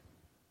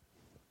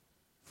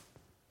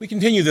We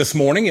continue this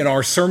morning in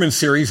our sermon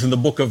series in the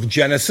book of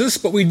Genesis,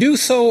 but we do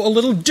so a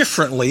little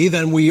differently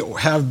than we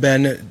have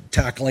been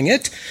tackling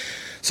it.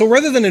 So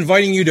rather than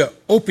inviting you to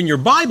open your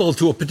Bible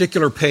to a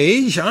particular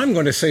page, I'm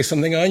going to say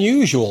something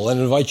unusual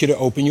and invite you to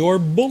open your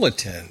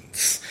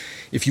bulletins.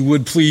 If you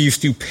would please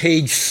to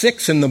page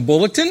 6 in the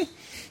bulletin.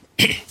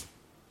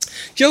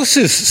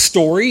 Joseph's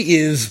story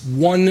is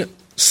one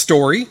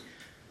story.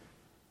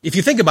 If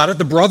you think about it,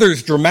 the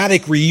brothers'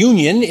 dramatic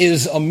reunion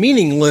is a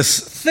meaningless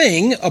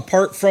thing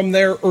apart from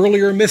their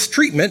earlier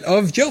mistreatment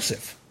of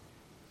Joseph.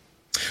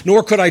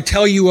 Nor could I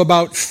tell you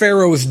about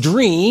Pharaoh's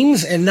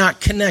dreams and not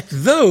connect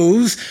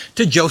those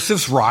to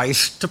Joseph's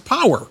rise to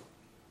power.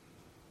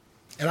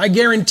 And I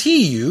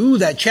guarantee you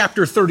that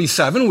chapter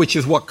 37, which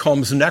is what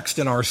comes next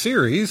in our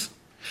series,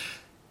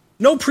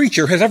 no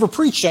preacher has ever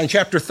preached on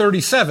chapter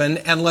 37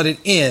 and let it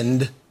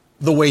end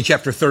the way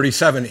chapter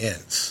 37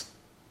 ends.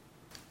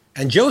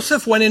 And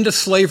Joseph went into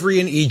slavery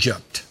in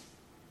Egypt.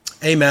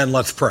 Amen,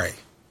 let's pray.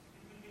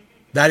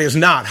 That is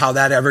not how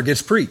that ever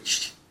gets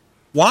preached.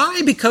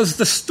 Why? Because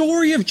the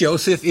story of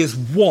Joseph is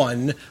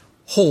one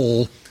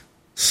whole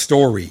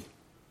story.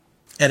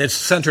 And it's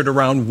centered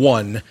around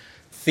one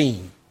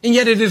theme. And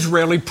yet it is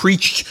rarely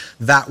preached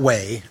that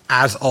way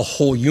as a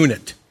whole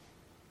unit.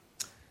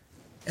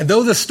 And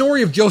though the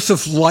story of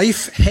Joseph's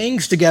life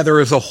hangs together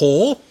as a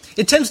whole,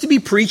 it tends to be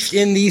preached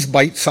in these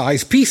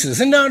bite-sized pieces.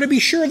 And now, to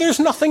be sure, there's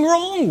nothing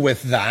wrong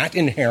with that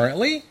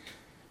inherently.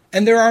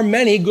 And there are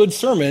many good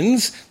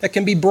sermons that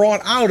can be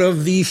brought out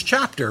of these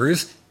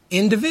chapters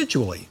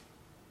individually.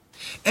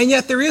 And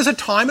yet there is a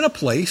time and a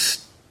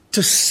place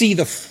to see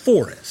the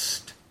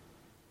forest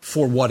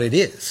for what it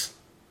is.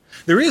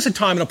 There is a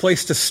time and a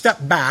place to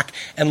step back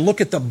and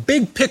look at the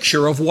big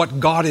picture of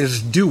what God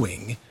is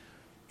doing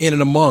in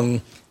and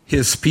among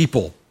his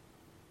people.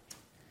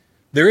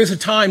 There is a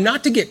time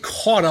not to get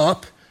caught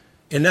up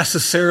in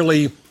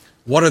necessarily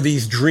what are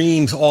these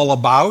dreams all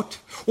about,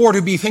 or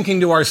to be thinking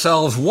to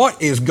ourselves,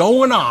 what is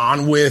going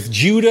on with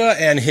Judah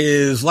and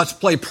his let's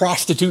play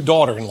prostitute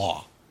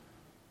daughter-in-law?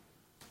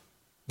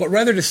 But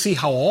rather to see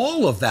how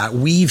all of that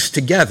weaves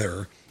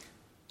together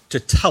to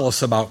tell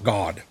us about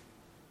God.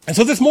 And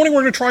so this morning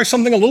we're going to try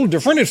something a little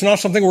different. It's not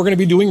something we're going to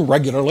be doing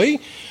regularly,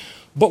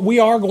 but we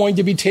are going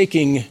to be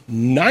taking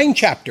 9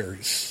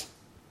 chapters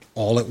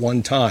all at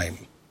one time.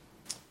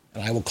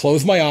 And I will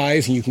close my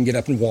eyes and you can get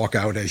up and walk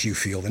out as you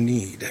feel the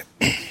need.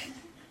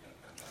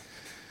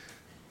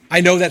 I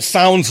know that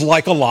sounds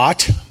like a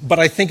lot, but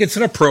I think it's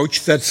an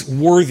approach that's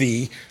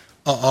worthy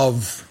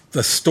of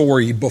the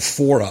story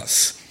before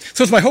us.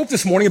 So it's my hope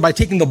this morning that by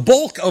taking the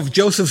bulk of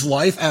Joseph's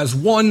life as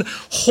one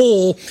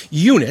whole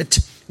unit,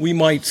 we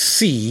might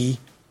see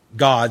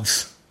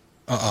God's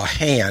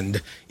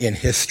hand in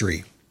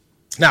history.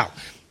 Now,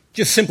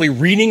 just simply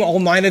reading all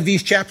 9 of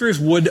these chapters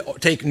would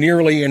take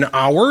nearly an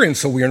hour, and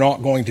so we are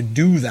not going to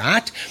do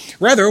that.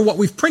 Rather, what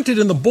we've printed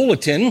in the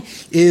bulletin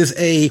is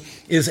a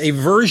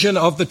version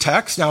of the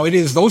text. Now,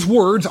 those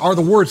words are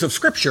the words of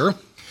Scripture,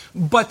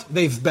 but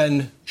they've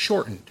been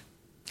shortened.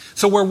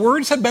 So where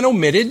words have been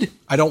omitted,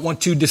 I don't want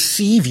to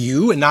deceive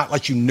you and not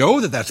let you know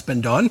that that's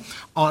been done.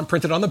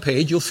 Printed on the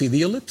page, you'll see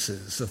the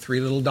ellipses, the 3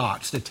 little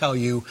dots to tell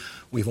you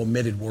we've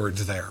omitted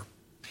words there.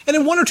 And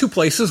in 1 or 2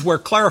 places where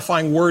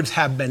clarifying words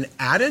have been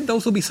added,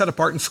 those will be set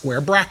apart in square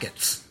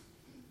brackets.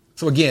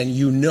 So again,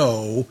 you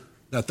know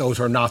that those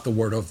are not the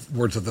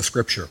words of the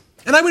Scripture.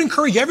 And I would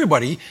encourage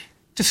everybody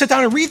to sit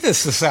down and read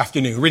this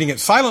afternoon. Reading it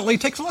silently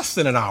takes less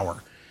than an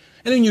hour.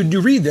 And then you do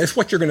read this,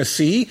 what you're going to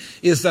see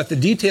is that the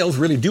details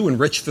really do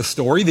enrich the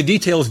story. The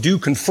details do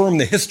confirm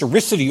the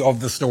historicity of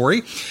the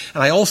story.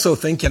 And I also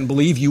think and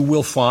believe you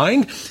will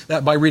find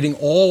that by reading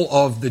all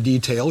of the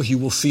details, you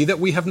will see that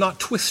we have not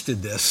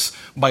twisted this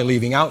by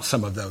leaving out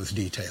some of those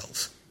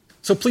details.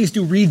 So please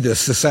do read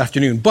this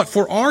afternoon. But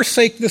for our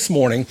sake this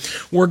morning,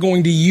 we're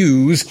going to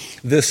use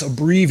this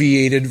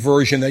abbreviated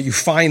version that you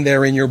find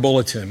there in your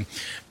bulletin.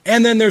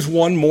 And then there's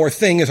one more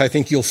thing, as I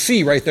think you'll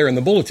see right there in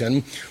the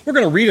bulletin. We're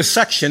going to read a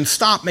section,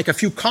 stop, make a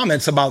few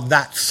comments about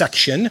that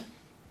section.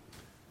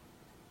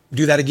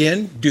 Do that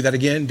again, do that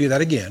again, do that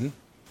again.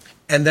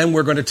 And then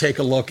we're going to take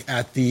a look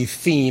at the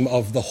theme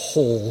of the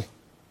whole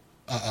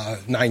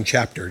 9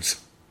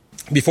 chapters.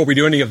 Before we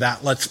do any of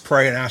that, let's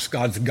pray and ask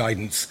God's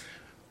guidance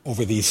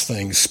over these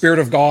things. Spirit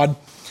of God,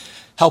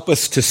 help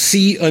us to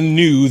see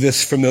anew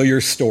this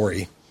familiar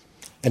story.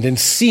 And in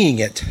seeing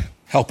it,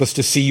 help us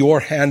to see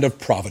your hand of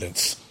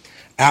providence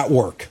at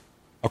work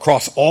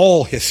across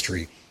all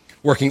history,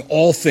 working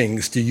all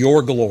things to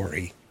your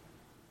glory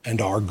and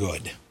our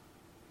good.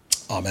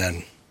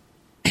 Amen.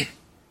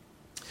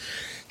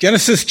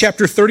 Genesis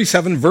chapter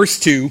 37, verse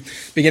 2,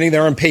 beginning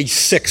there on page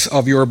 6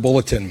 of your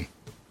bulletin.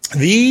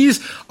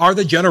 These are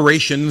the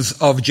generations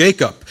of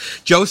Jacob.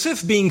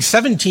 Joseph, being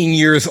 17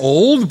 years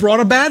old, brought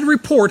a bad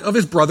report of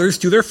his brothers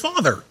to their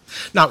father.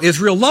 Now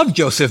Israel loved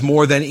Joseph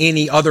more than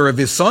any other of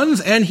his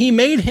sons, and he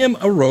made him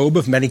a robe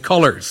of many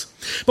colors.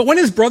 But when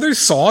his brothers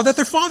saw that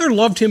their father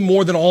loved him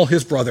more than all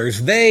his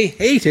brothers, they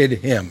hated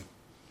him.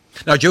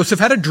 Now Joseph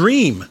had a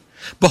dream,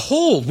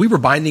 Behold, we were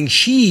binding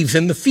sheaves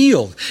in the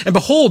field. And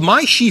behold,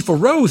 my sheaf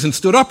arose and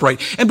stood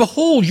upright. And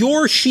behold,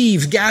 your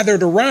sheaves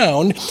gathered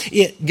around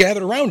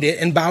it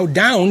and bowed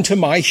down to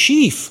my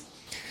sheaf.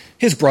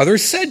 His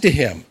brothers said to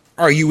him,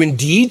 Are you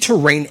indeed to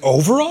reign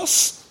over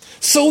us?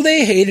 So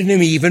they hated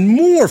him even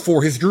more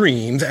for his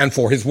dreams and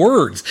for his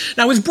words.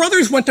 Now his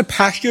brothers went to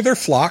pasture their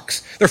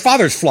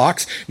father's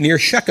flocks near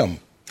Shechem.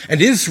 And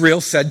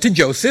Israel said to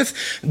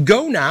Joseph,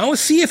 Go now,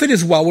 see if it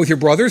is well with your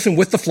brothers and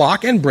with the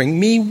flock, and bring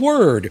me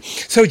word.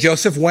 So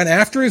Joseph went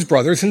after his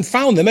brothers and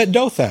found them at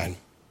Dothan.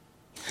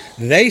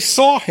 They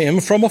saw him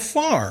from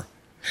afar,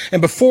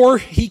 and before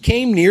he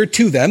came near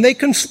to them, they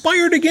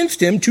conspired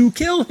against him to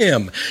kill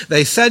him.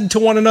 They said to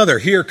one another,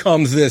 Here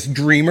comes this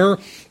dreamer.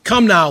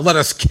 Come now, let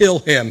us kill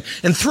him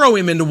and throw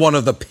him into one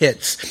of the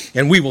pits,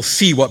 and we will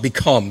see what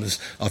becomes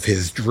of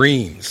his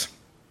dreams.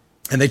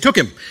 And they took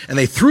him, and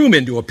they threw him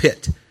into a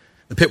pit.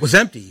 The pit was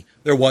empty.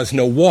 There was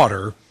no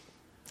water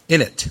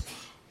in it.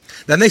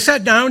 Then they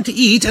sat down to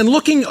eat, and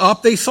looking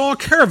up, they saw a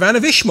caravan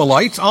of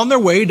Ishmaelites on their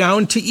way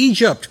down to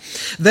Egypt.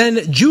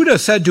 Then Judah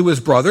said to his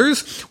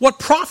brothers, What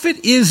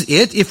profit is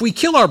it if we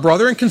kill our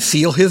brother and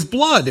conceal his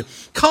blood?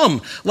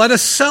 Come, let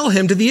us sell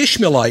him to the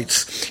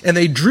Ishmaelites. And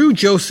they drew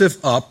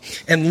Joseph up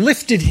and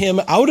lifted him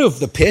out of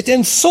the pit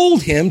and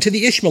sold him to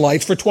the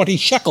Ishmaelites for 20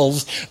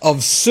 shekels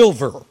of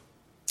silver.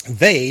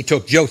 They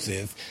took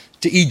Joseph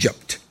to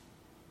Egypt.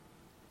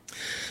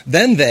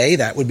 Then they,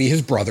 that would be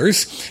his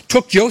brothers,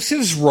 took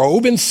Joseph's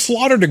robe and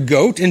slaughtered a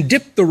goat and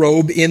dipped the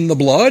robe in the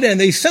blood, and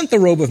they sent the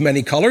robe of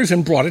many colors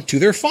and brought it to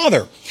their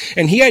father.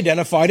 And he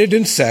identified it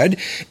and said,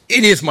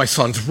 It is my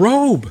son's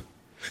robe.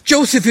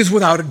 Joseph is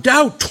without a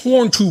doubt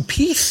torn to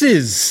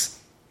pieces.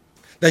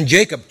 Then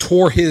Jacob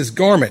tore his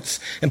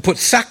garments and put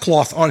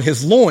sackcloth on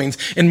his loins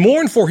and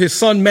mourned for his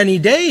son many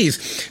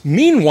days.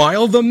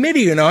 Meanwhile, the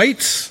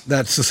Midianites,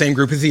 that's the same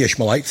group as the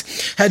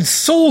Ishmaelites, had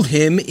sold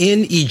him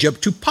in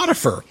Egypt to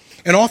Potiphar,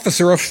 an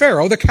officer of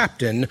Pharaoh, the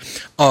captain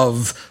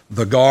of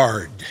the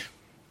guard.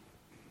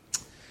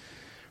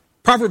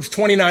 Proverbs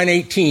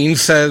 29:18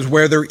 says,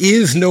 Where there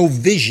is no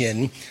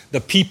vision,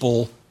 the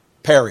people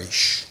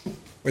perish.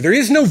 Where there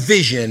is no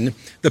vision,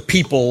 the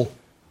people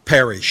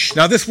perish.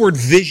 Now, this word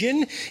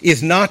vision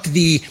is not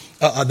the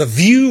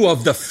view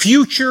of the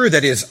future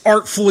that is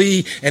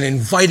artfully and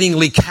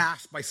invitingly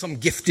cast by some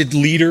gifted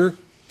leader.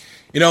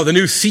 You know, the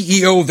new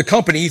CEO of the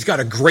company, he's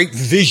got a great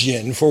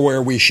vision for where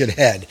we should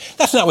head.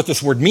 That's not what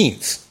this word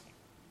means.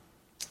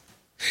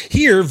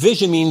 Here,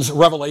 vision means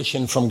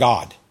revelation from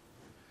God.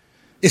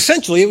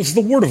 Essentially, it was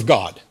the Word of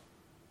God.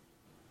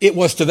 It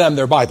was to them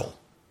their Bible.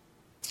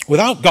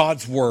 Without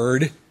God's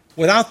Word,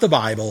 without the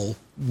Bible,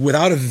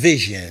 without a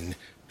vision,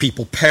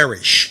 people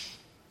perish.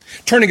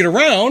 Turning it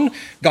around,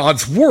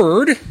 God's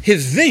Word,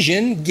 His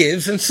vision,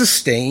 gives and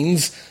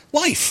sustains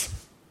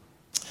life.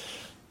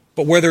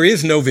 But where there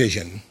is no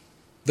vision,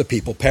 the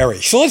people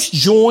perish. So let's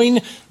join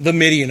the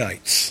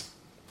Midianites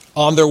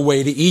on their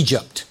way to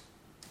Egypt,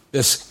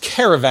 this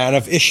caravan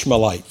of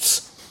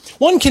Ishmaelites.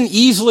 One can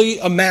easily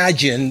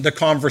imagine the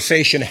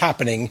conversation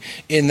happening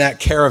in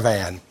that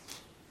caravan.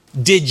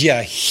 Did you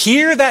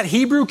hear that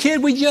Hebrew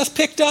kid we just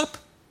picked up?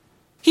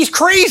 He's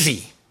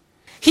crazy.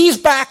 He's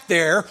back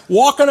there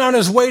walking on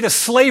his way to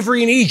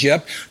slavery in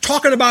Egypt,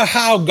 talking about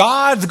how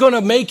God's going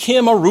to make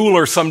him a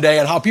ruler someday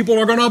and how people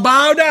are going to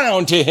bow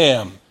down to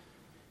him.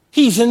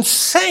 He's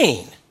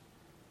insane.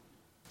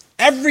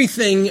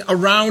 Everything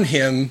around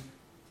him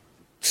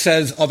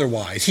says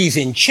otherwise. He's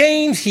in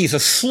chains, he's a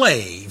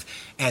slave,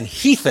 and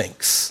he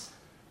thinks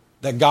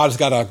that God's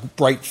got a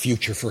bright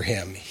future for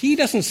him. He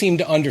doesn't seem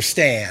to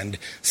understand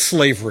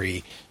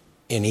slavery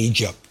in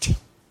Egypt.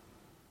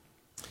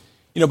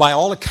 You know, by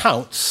all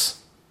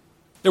accounts,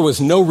 there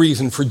was no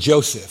reason for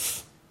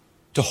Joseph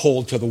to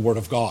hold to the Word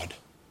of God.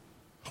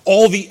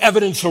 All the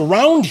evidence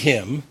around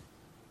him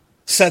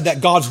said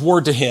that God's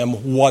word to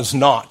him was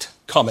not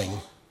coming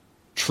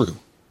true.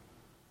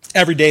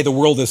 Every day the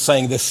world is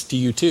saying this to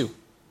you too.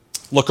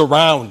 Look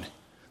around.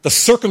 The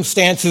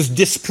circumstances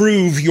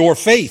disprove your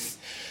faith.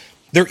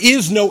 There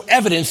is no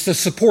evidence that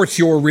supports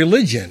your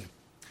religion.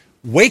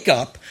 Wake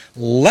up,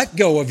 let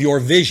go of your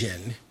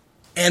vision,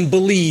 and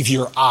believe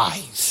your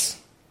eyes.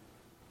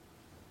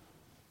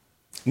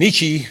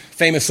 Nietzsche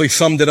famously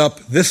summed it up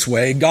this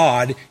way: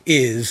 God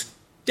is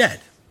dead.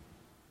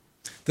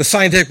 The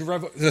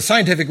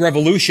scientific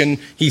revolution,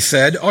 he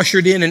said,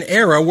 ushered in an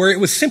era where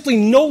it was simply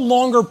no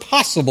longer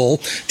possible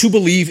to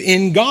believe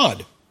in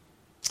God.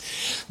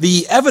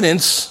 The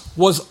evidence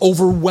was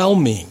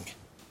overwhelming.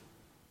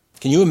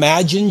 Can you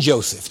imagine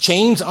Joseph,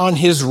 chains on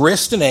his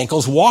wrists and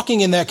ankles,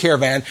 walking in that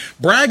caravan,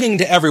 bragging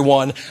to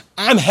everyone,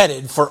 I'm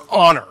headed for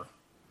honor.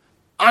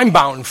 I'm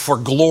bound for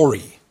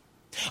glory.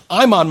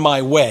 I'm on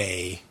my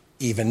way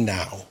even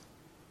now.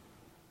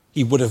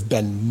 He would have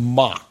been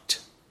mocked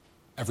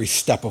every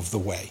step of the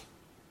way.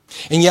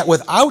 And yet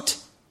without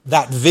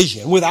that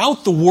vision,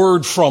 without the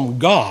word from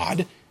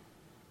God,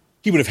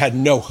 he would have had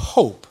no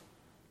hope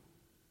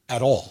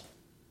at all.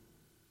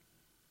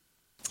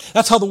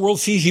 That's how the world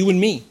sees you and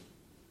me.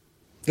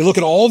 They look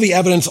at all the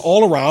evidence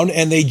all around,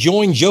 and they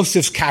join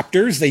Joseph's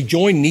captors, they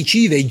join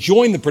Nietzsche, they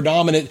join the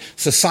predominant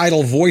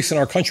societal voice in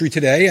our country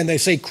today, and they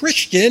say,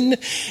 Christian,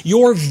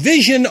 your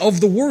vision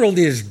of the world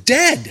is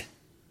dead.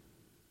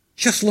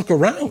 Just look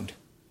around.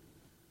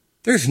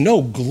 There's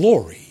no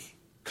glory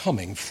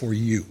coming for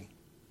you.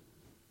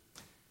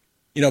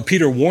 You know,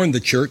 Peter warned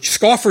the church,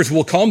 scoffers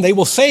will come, they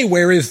will say,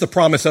 where is the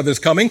promise of his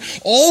coming?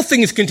 All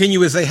things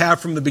continue as they have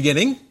from the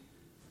beginning.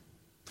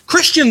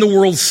 Christian, the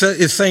world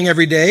is saying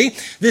every day,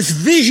 this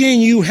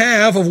vision you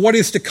have of what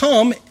is to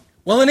come,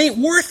 well, it ain't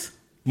worth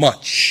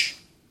much.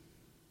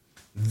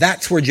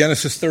 That's where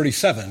Genesis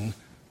 37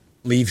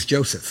 leaves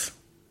Joseph.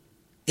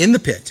 In the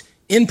pit,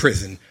 in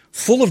prison,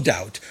 full of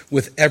doubt,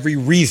 with every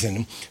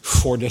reason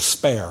for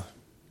despair.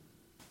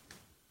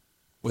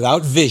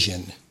 Without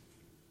vision,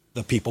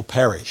 the people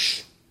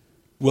perish.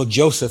 Will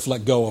Joseph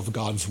let go of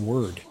God's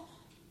word?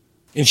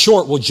 In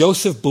short, will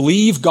Joseph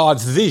believe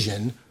God's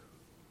vision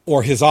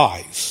or his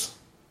eyes?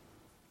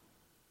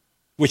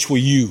 Which will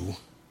you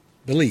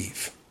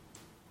believe?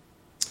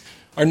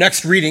 Our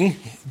next reading,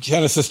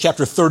 Genesis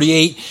chapter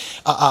 38,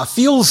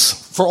 feels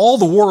for all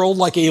the world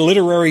like a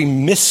literary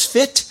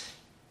misfit.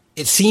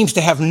 It seems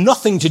to have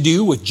nothing to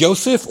do with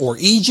Joseph or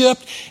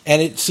Egypt,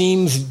 and it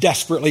seems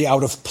desperately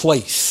out of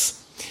place.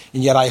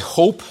 And yet I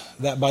hope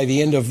that by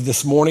the end of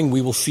this morning,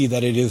 we will see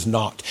that it is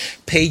not.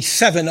 Page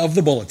 7 of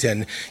the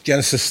bulletin,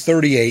 Genesis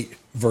 38,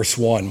 verse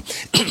 1.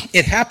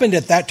 It happened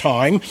at that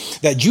time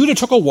that Judah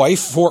took a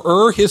wife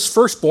for his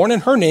firstborn,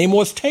 and her name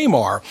was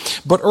Tamar.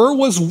 But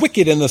was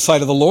wicked in the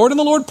sight of the Lord, and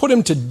the Lord put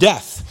him to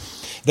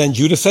death. Then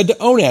Judah said to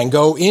Onan,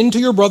 go in to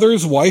your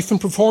brother's wife and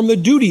perform the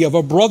duty of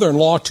a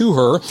brother-in-law to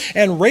her,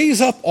 and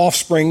raise up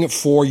offspring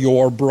for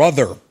your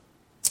brother.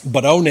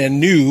 But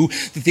Onan knew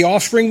that the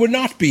offspring would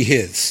not be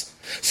his.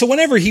 So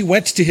whenever he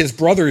went to his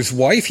brother's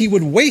wife, he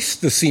would waste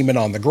the semen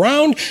on the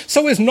ground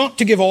so as not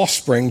to give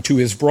offspring to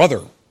his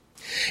brother.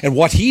 And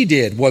what he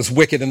did was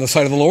wicked in the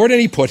sight of the Lord, and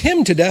he put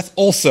him to death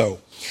also.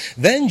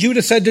 Then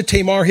Judah said to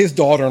Tamar, his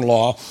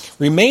daughter-in-law,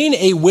 remain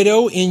a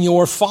widow in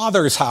your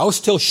father's house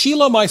till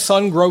Shelah my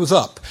son grows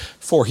up,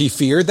 for he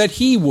feared that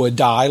he would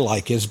die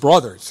like his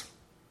brothers.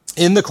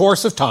 In the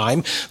course of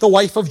time, the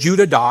wife of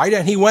Judah died,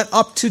 and he went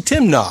up to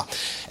Timnah.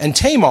 And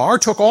Tamar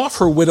took off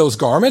her widow's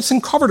garments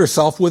and covered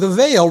herself with a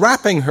veil,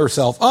 wrapping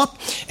herself up,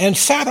 and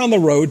sat on the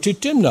road to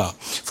Timnah.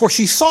 For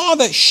she saw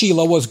that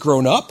Shelah was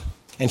grown up,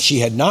 and she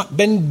had not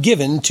been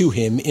given to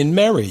him in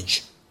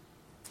marriage.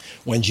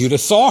 When Judah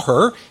saw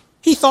her,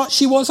 he thought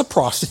she was a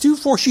prostitute,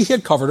 for she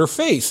had covered her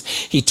face.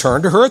 He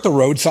turned to her at the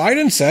roadside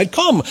and said,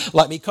 come,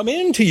 let me come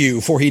in to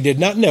you, for he did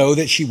not know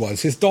that she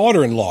was his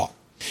daughter-in-law.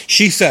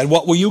 She said,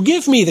 what will you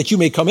give me that you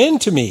may come in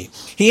to me?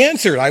 He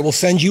answered, I will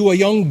send you a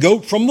young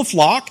goat from the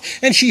flock.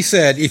 And she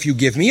said, if you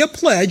give me a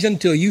pledge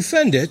until you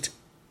send it,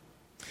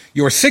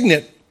 your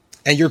signet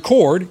and your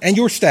cord and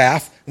your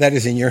staff that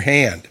is in your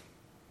hand.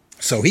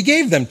 So he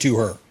gave them to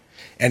her,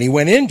 and he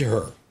went in to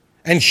her,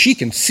 and she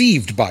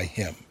conceived by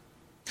him.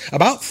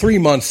 About 3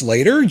 months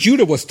later,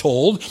 Judah was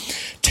told,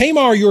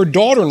 Tamar, your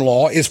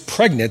daughter-in-law, is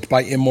pregnant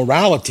by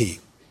immorality.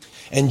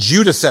 And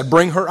Judah said,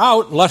 bring her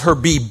out, let her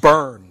be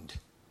burned.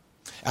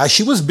 As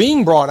she was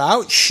being brought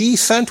out, she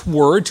sent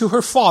word to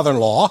her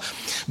father-in-law,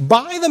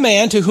 by the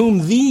man to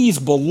whom these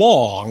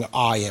belong,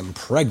 I am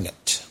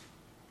pregnant.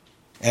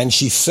 And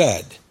she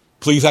said,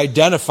 please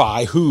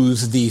identify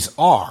whose these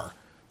are,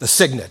 the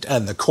signet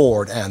and the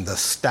cord and the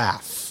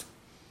staff.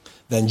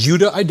 Then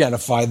Judah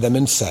identified them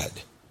and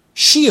said,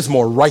 she is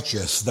more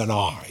righteous than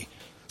I,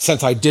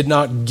 since I did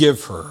not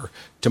give her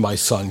to my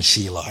son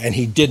Shelah, and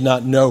he did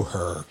not know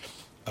her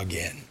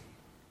again.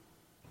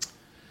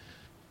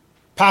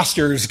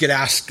 Pastors get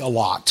asked a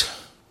lot,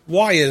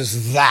 why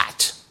is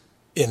that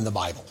in the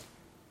Bible?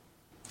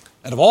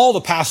 And of all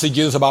the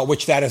passages about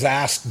which that is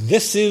asked,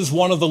 this is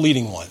one of the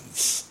leading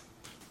ones.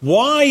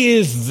 Why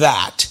is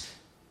that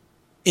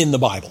in the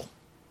Bible?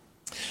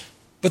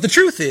 But the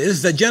truth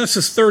is that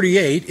Genesis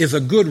 38 is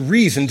a good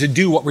reason to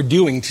do what we're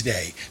doing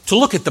today, to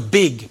look at the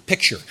big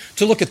picture,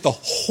 to look at the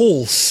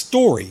whole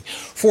story.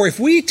 For if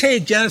we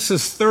take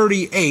Genesis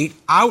 38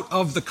 out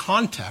of the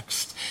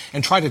context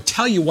and try to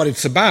tell you what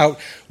it's about,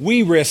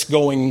 we risk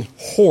going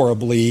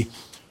horribly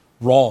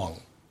wrong.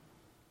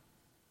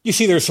 You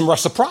see, there's some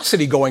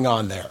reciprocity going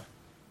on there.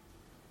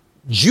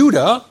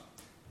 Judah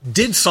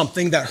did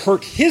something that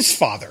hurt his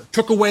father,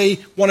 took away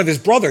one of his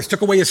brothers, took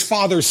away his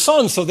father's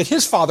son so that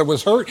his father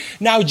was hurt.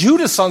 Now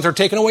Judah's sons are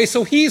taken away,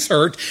 so he's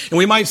hurt. And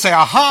we might say,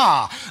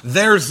 aha,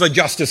 there's the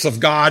justice of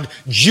God.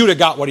 Judah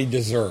got what he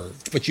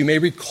deserved. But you may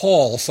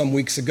recall some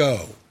weeks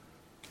ago,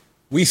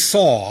 we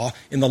saw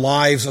in the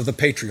lives of the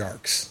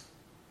patriarchs,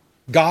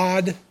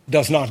 God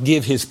does not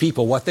give his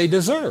people what they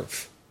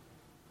deserve.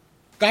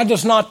 God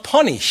does not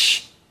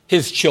punish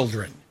his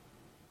children,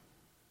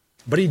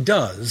 but he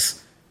does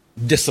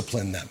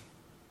discipline them.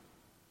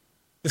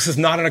 This is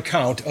not an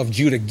account of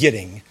Judah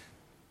getting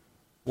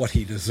what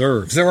he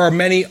deserves. There are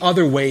many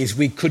other ways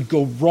we could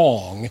go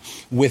wrong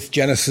with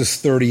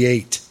Genesis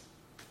 38.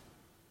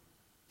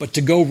 But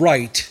to go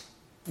right,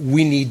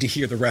 we need to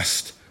hear the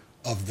rest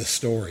of the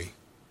story.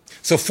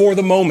 So for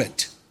the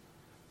moment,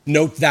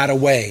 note that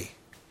away.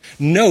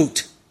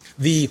 Note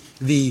the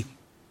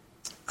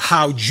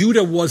how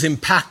Judah was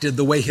impacted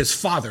the way his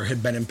father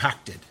had been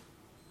impacted.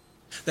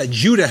 That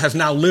Judah has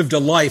now lived a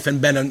life and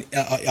been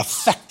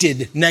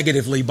affected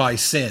negatively by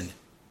sin,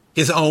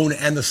 his own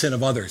and the sin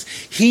of others.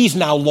 He's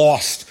now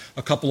lost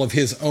a couple of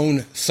his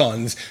own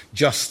sons,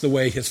 just the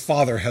way his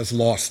father has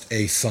lost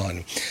a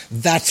son.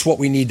 That's what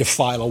we need to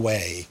file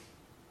away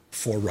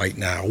for right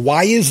now.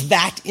 Why is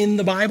that in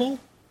the Bible?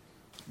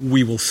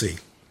 We will see.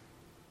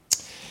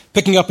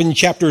 Picking up in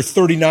chapter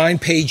 39,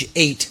 page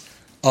 8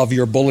 of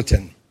your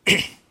bulletin.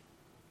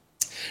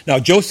 Now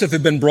Joseph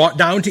had been brought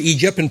down to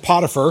Egypt, and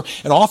Potiphar,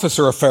 an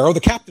officer of Pharaoh, the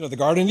captain of the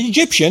guard, an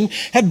Egyptian,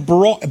 had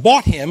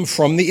bought him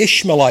from the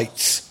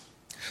Ishmaelites.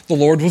 The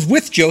Lord was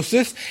with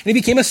Joseph, and he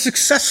became a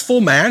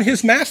successful man.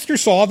 His master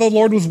saw the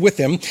Lord was with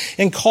him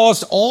and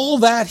caused all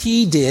that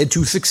he did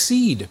to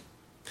succeed.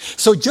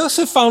 So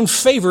Joseph found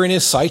favor in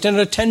his sight and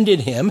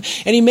attended him,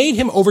 and he made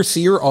him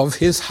overseer of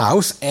his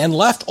house and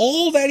left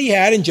all that he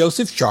had in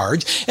Joseph's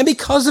charge. And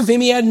because of him,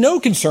 he had no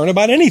concern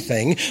about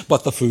anything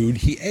but the food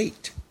he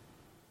ate.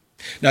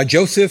 Now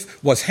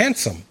Joseph was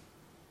handsome,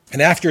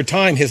 and after a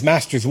time his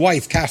master's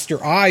wife cast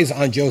her eyes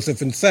on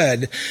Joseph and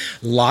said,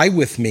 "Lie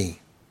with me."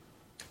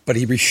 But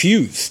he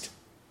refused.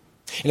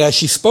 And as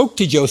she spoke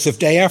to Joseph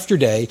day after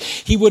day,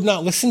 he would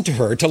not listen to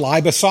her, to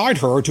lie beside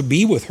her, or to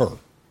be with her.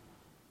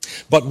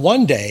 But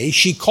one day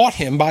she caught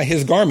him by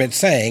his garment,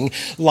 saying,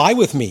 "Lie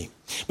with me."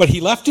 But he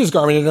left his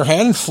garment in her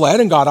hand and fled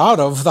and got out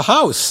of the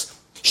house.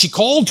 She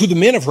called to the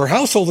men of her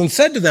household and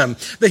said to them,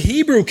 "The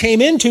Hebrew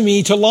came in to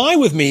me to lie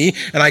with me,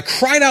 and I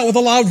cried out with a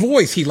loud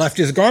voice. He left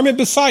his garment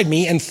beside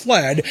me and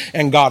fled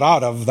and got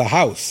out of the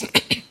house."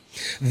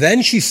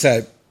 Then she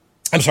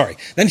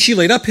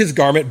laid up his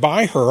garment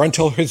by her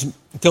until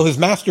his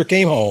master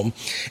came home,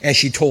 and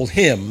she told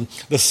him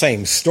the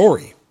same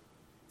story.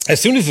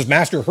 As soon as his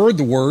master heard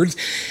the words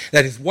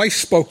that his wife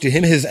spoke to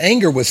him, his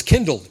anger was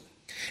kindled.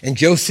 And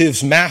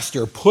Joseph's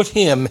master put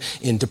him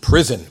into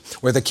prison,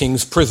 where the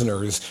king's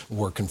prisoners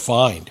were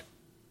confined.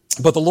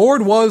 But the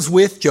Lord was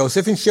with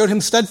Joseph and showed him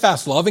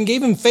steadfast love and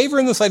gave him favor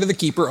in the sight of the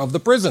keeper of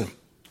the prison,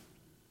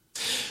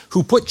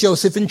 who put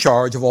Joseph in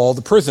charge of all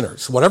the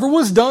prisoners. Whatever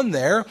was done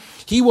there,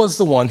 he was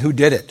the one who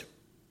did it.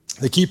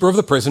 The keeper of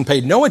the prison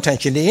paid no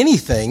attention to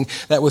anything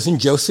that was in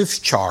Joseph's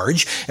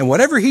charge, and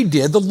whatever he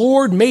did, the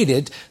Lord made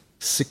it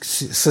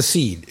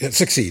succeed.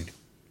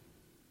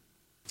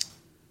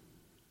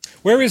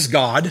 Where is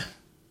God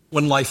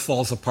when life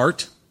falls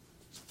apart?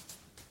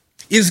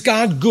 Is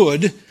God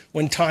good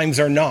when times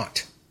are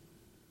not?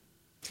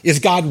 Is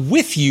God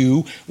with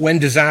you when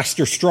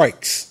disaster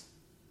strikes?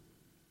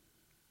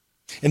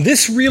 And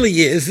this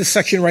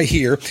section right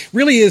here,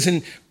 really is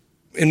in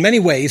many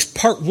ways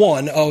part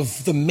one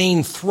of the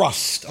main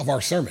thrust of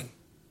our sermon,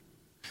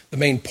 the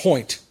main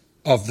point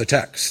of the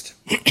text.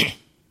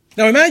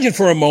 Now imagine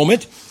for a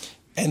moment,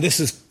 and this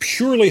is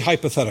purely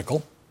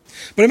hypothetical,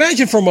 but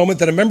imagine for a moment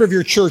that a member of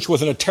your church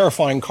was in a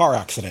terrifying car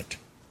accident.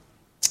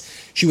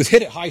 She was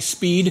hit at high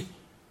speed,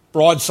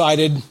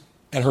 broadsided,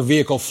 and her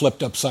vehicle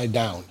flipped upside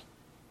down.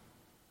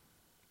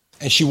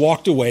 And she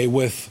walked away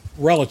with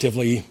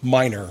relatively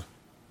minor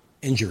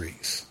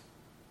injuries.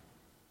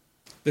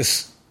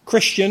 This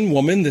Christian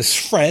woman, this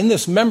friend,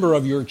 this member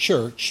of your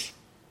church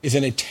is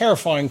in a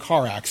terrifying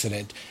car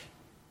accident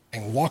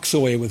and walks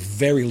away with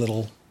very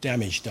little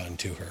damage done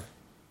to her.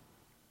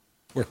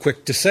 We're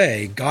quick to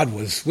say God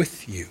was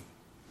with you.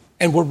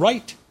 And we're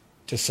right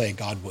to say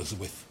God was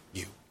with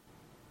you.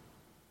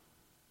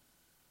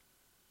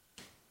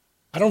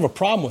 I don't have a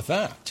problem with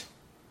that.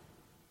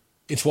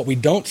 It's what we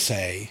don't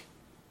say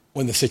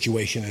when the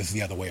situation is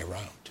the other way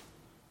around.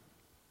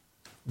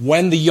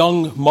 When the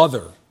young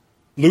mother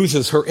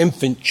loses her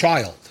infant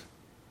child,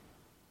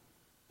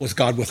 was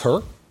God with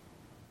her?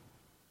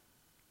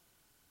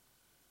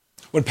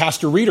 When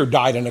Pastor Reeder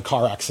died in a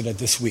car accident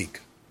this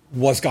week,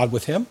 was God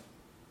with him?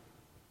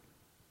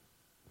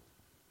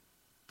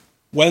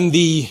 When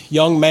the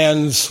young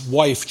man's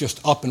wife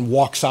just up and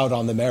walks out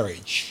on the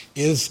marriage,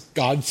 is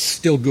God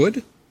still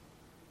good?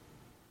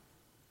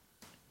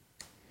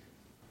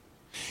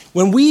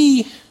 When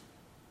we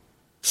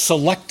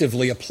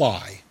selectively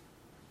apply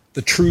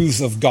the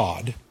truths of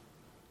God,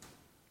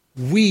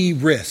 we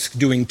risk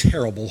doing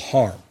terrible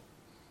harm.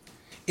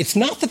 It's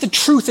not that the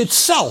truth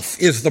itself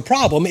is the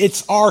problem,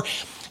 it's our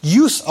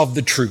use of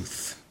the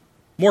truth.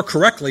 More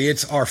correctly,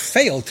 it's our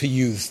fail to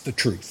use the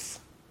truth.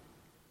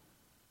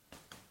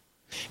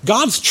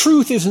 God's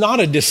truth is not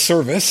a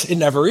disservice, it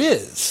never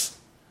is.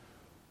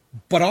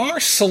 But our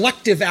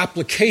selective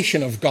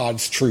application of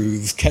God's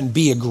truths can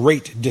be a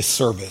great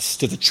disservice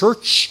to the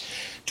church,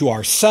 to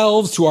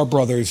ourselves, to our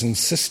brothers and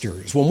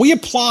sisters. When we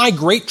apply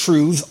great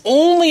truths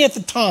only at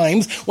the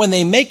times when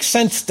they make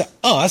sense to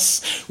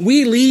us,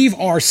 we leave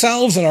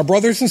ourselves and our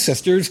brothers and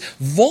sisters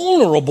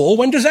vulnerable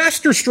when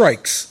disaster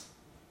strikes.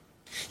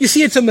 You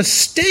see, it's a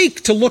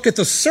mistake to look at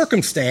the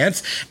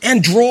circumstance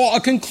and draw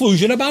a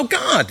conclusion about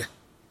God.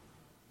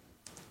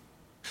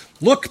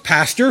 Look,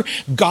 Pastor,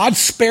 God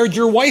spared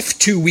your wife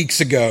 2 weeks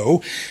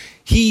ago.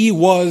 he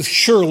was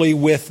surely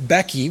with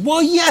Becky.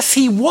 Well, yes,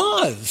 he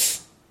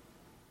was.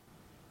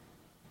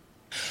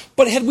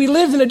 But had we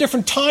lived in a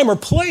different time or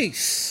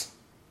place,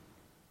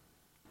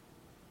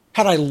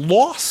 had I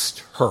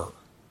lost her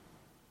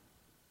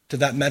to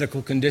that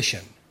medical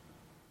condition,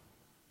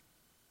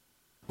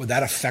 would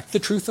that affect the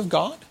truth of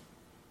God?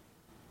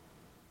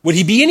 Would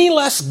he be any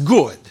less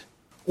good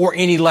or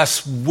any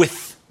less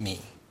with me?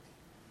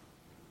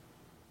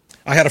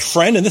 I had a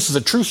friend, and this is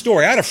a true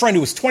story. I had a friend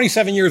who was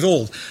 27 years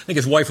old. I think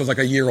his wife was like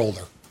a year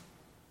older.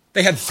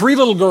 They had 3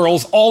 little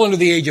girls, all under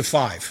the age of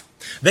 5.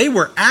 They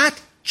were at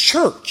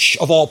church,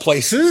 of all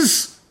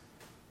places,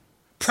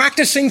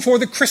 practicing for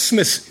the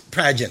Christmas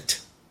pageant.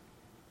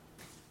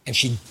 And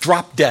she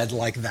dropped dead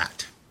like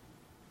that.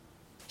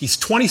 He's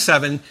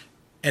 27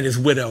 and is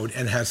widowed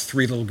and has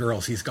 3 little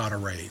girls he's got to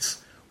raise.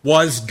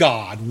 Was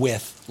God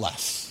with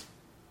less?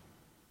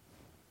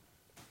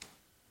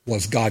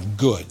 Was God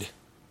good?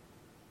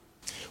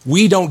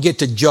 We don't get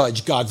to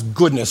judge God's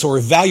goodness or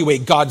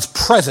evaluate God's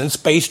presence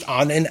based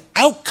on an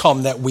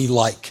outcome that we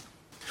like.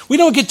 We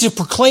don't get to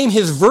proclaim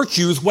his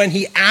virtues when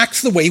he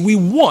acts the way we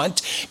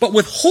want, but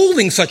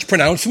withholding such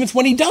pronouncements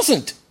when he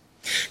doesn't.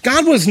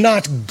 God was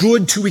not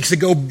good 2 weeks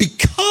ago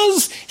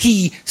because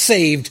he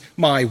saved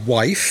my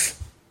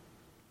wife.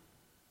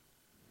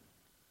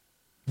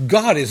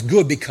 God is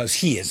good because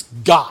he is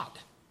God.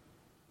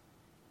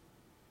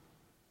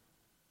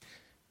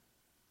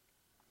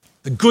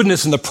 The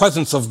goodness and the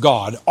presence of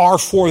God are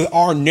for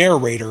our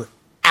narrator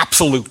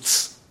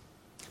absolutes.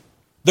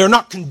 They're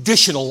not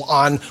conditional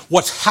on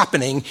what's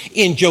happening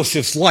in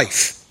Joseph's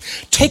life.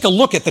 Take a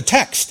look at the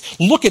text.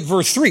 Look at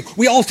verse 3.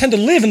 We all tend to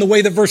live in the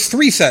way that verse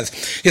 3 says.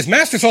 His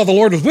master saw the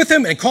Lord was with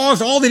him and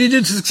caused all that he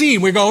did to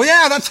succeed. We go,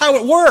 yeah, that's how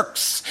it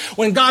works.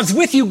 When God's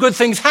with you, good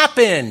things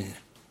happen.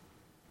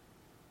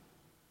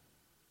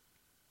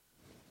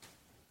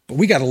 But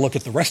we got to look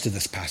at the rest of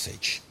this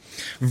passage.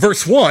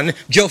 Verse 1,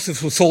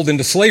 Joseph was sold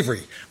into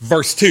slavery.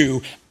 Verse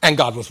 2, and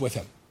God was with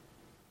him.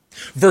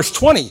 Verse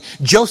 20,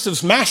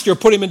 Joseph's master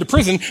put him into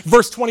prison.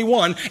 Verse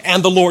 21,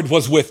 and the Lord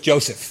was with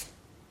Joseph.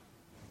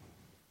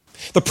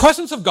 The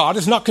presence of God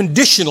is not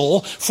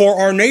conditional for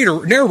our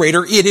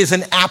narrator. It is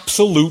an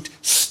absolute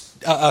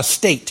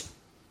state.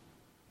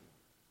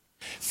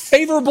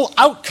 Favorable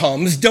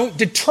outcomes don't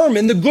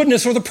determine the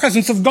goodness or the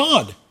presence of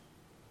God.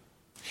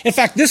 In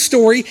fact, this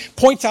story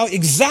points out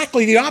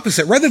exactly the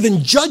opposite. Rather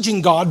than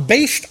judging God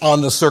based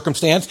on the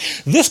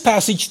circumstance, this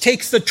passage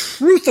takes the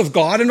truth of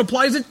God and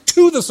applies it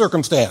to the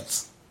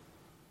circumstance.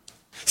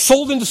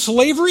 Sold into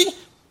slavery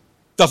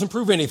doesn't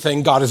prove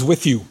anything. God is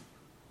with you.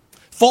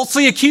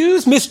 Falsely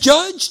accused,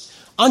 misjudged,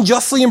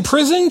 unjustly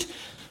imprisoned,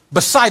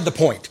 beside the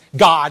point.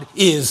 God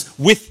is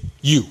with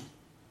you.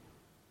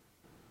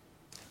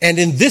 And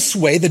in this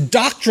way, the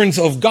doctrines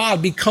of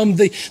God become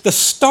the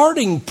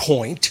starting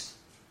point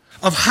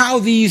of how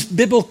these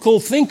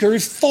biblical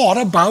thinkers thought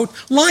about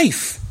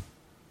life.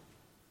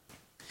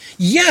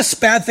 Yes,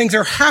 bad things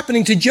are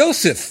happening to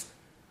Joseph,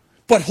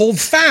 but hold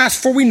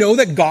fast, for we know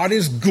that God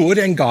is good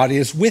and God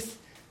is with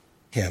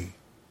him.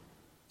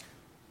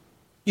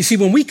 You see,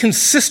 when we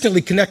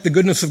consistently connect the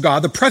goodness of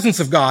God, the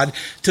presence of God,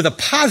 to the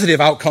positive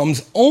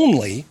outcomes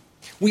only,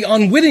 we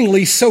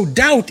unwittingly sow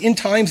doubt in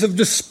times of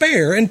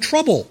despair and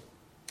trouble.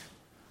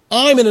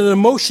 I'm in an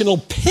emotional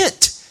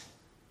pit.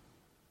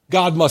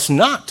 God must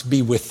not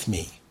be with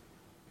me.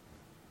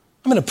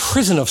 I'm in a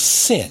prison of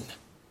sin.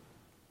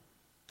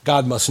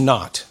 God must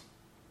not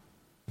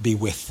be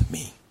with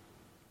me.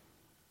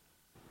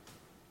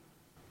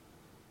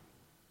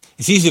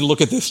 It's easy to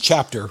look at this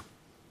chapter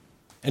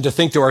and to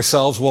think to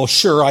ourselves, well,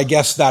 sure, I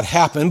guess that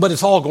happened, but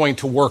it's all going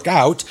to work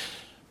out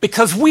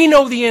because we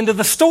know the end of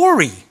the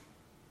story.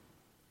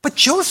 But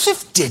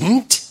Joseph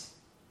didn't.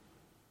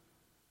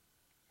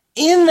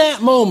 In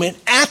that moment,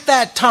 at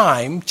that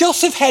time,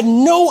 Joseph had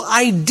no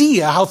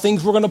idea how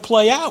things were going to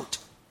play out.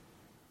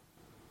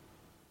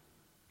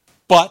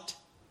 But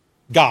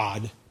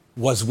God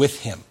was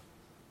with him.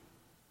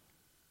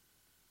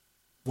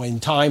 When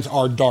times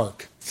are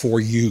dark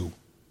for you,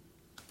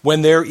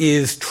 when there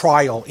is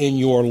trial in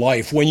your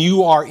life, when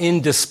you are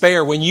in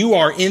despair, when you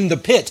are in the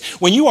pit,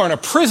 when you are in a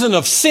prison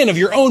of sin of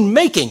your own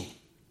making,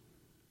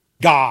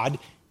 God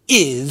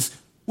is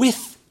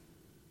with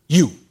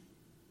you.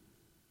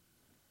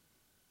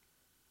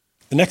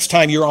 The next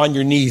time you're on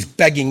your knees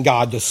begging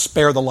God to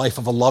spare the life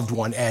of a loved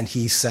one and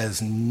he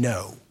says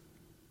no,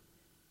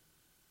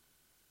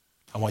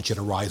 I want you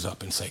to rise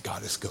up and say,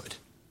 God is good.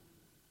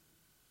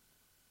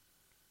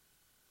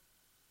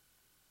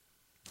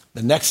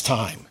 The next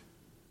time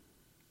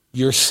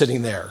you're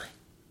sitting there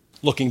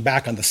looking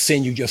back on the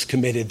sin you just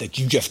committed that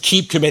you just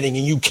keep committing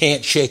and you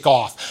can't shake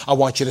off, I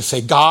want you to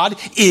say, God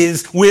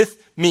is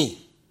with me.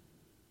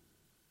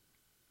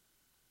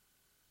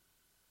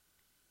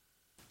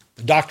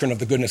 The doctrine of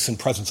the goodness and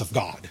presence of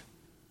God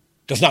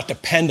does not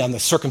depend on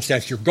the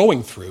circumstance you're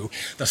going through.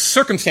 The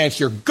circumstance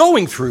you're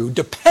going through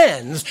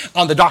depends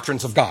on the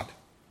doctrines of God.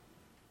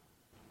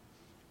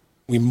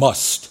 We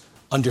must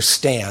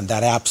understand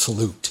that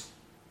absolute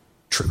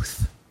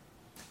truth.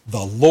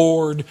 The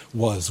Lord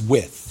was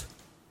with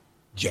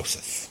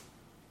Joseph.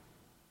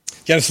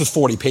 Genesis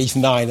 40, page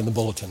 9 in the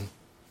bulletin.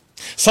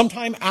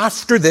 Sometime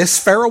after this,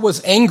 Pharaoh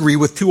was angry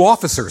with two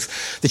officers,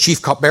 the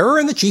chief cupbearer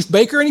and the chief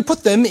baker, and he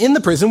put them in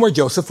the prison where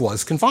Joseph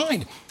was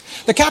confined.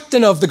 The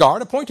captain of the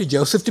guard appointed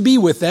Joseph to be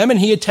with them, and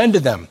he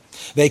attended them.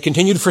 They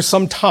continued for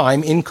some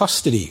time in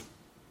custody.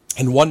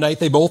 And one night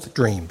they both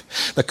dreamed,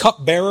 the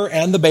cupbearer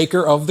and the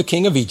baker of the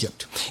king of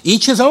Egypt,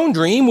 each his own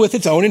dream with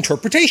its own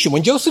interpretation.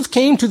 When Joseph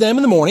came to them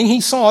in the morning, he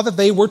saw that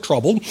they were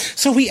troubled.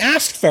 So he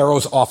asked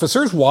Pharaoh's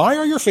officers, "Why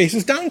are your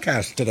faces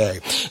downcast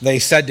today?" They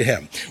said to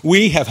him,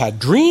 "We have had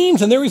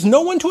dreams, and there is no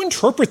one to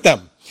interpret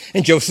them."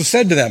 And Joseph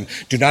said to them,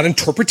 "Do not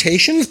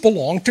interpretations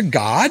belong to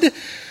God?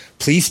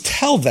 Please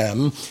tell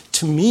them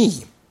to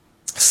me."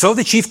 So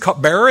the chief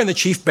cupbearer and the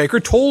chief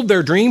baker told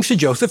their dreams to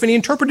Joseph, and he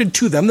interpreted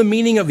to them the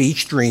meaning of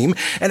each dream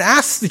and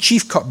asked the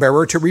chief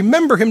cupbearer to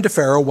remember him to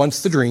Pharaoh once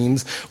the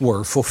dreams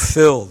were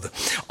fulfilled.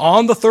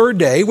 On the third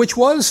day, which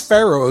was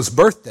Pharaoh's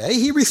birthday,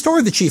 he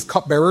restored the chief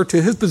cupbearer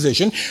to his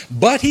position,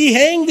 but he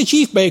hanged the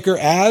chief baker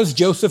as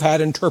Joseph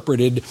had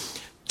interpreted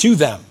to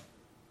them.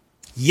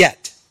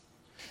 Yet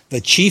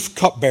the chief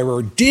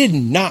cupbearer did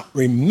not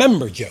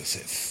remember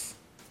Joseph,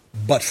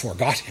 but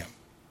forgot him.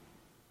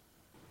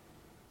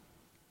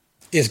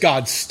 Is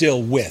God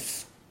still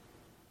with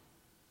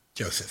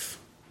Joseph?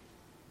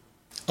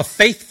 A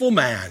faithful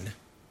man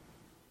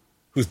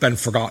who's been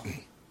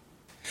forgotten.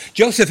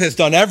 Joseph has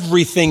done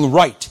everything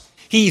right.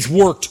 He's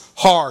worked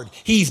hard.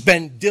 He's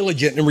been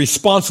diligent and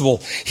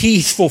responsible.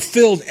 He's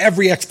fulfilled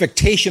every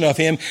expectation of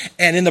him,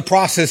 and in the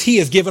process, he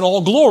has given all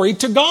glory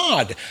to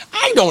God.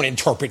 I don't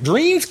interpret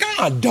dreams.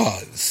 God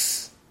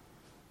does.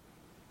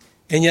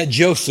 And yet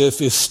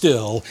Joseph is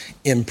still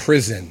in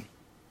prison.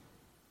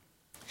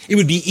 It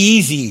would be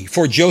easy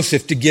for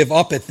Joseph to give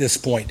up at this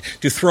point,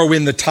 to throw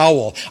in the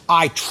towel.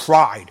 I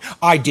tried.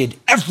 I did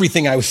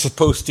everything I was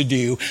supposed to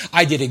do.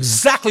 I did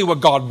exactly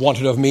what God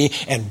wanted of me,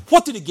 and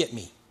what did it get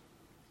me?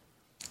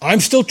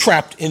 I'm still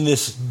trapped in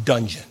this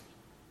dungeon.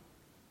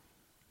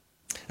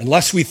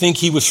 Unless we think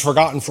he was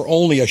forgotten for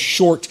only a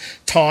short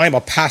time, a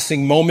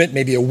passing moment,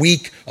 maybe a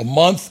week, a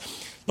month.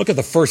 Look at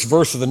the first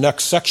verse of the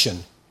next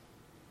section.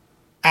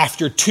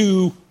 After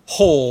 2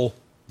 whole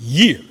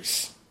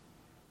years.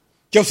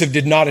 Joseph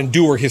did not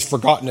endure his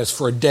forgottenness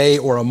for a day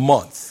or a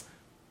month.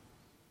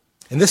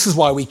 And this is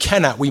why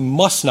we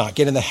must not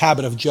get in the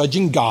habit of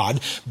judging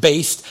God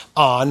based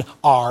on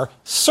our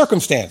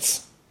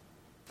circumstance.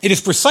 It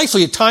is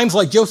precisely at times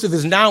like Joseph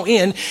is now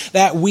in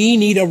that we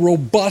need a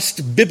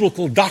robust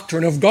biblical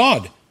doctrine of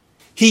God.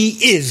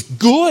 He is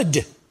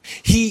good.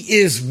 He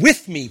is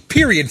with me,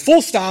 period,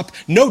 full stop,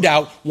 no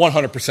doubt,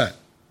 100%.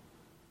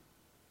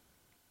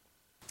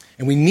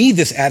 And we need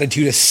this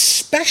attitude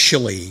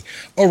especially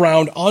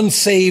around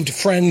unsaved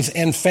friends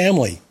and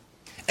family,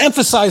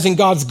 emphasizing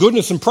God's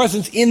goodness and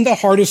presence in the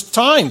hardest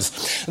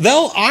times.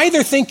 They'll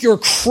either think you're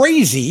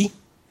crazy,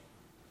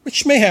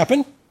 which may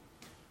happen,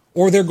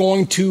 or they're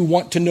going to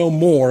want to know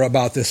more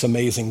about this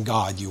amazing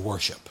God you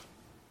worship.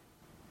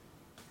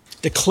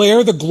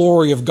 Declare the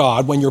glory of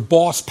God when your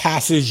boss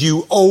passes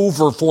you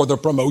over for the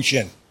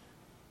promotion.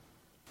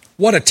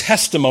 What a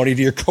testimony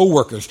to your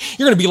coworkers.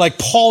 You're going to be like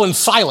Paul and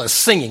Silas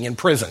singing in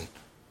prison.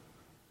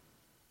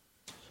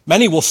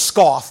 Many will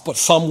scoff, but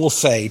some will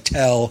say,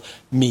 "Tell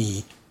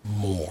me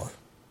more."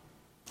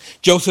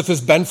 Joseph has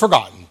been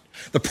forgotten.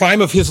 The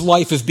prime of his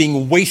life is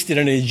being wasted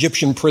in an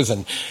Egyptian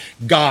prison.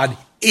 God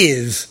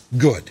is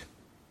good.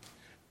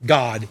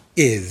 God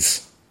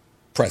is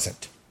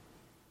present.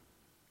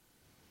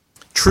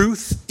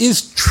 Truth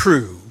is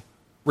true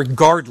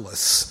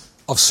regardless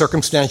of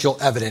circumstantial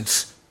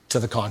evidence to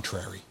the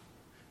contrary.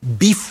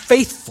 Be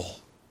faithful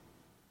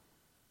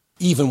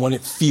even when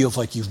it feels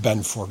like you've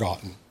been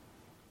forgotten.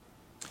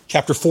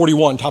 Chapter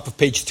 41, top of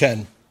page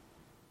 10.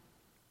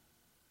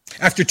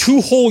 After 2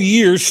 whole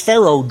years,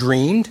 Pharaoh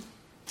dreamed.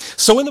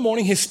 So in the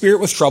morning his spirit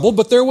was troubled,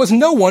 but there was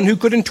no one who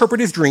could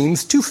interpret his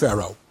dreams to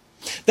Pharaoh.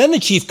 Then the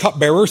chief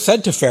cupbearer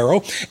said to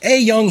Pharaoh, "A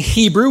young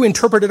Hebrew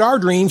interpreted our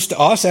dreams to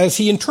us as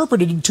he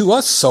interpreted it to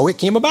us, so it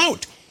came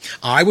about.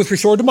 I was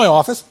restored to my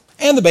office,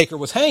 and the baker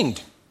was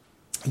hanged."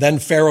 Then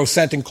Pharaoh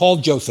sent and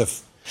called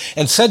Joseph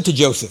and said to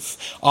Joseph,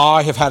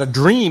 "I have had a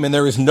dream, and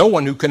there is no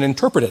one who can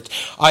interpret it.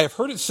 I have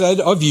heard it said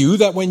of you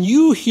that when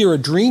you hear a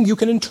dream, you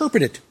can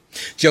interpret it."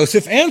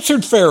 Joseph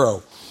answered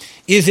Pharaoh,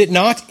 It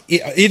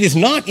is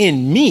not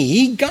in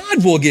me.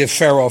 God will give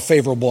Pharaoh a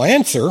favorable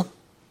answer."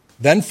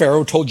 Then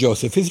Pharaoh told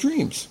Joseph his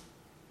dreams.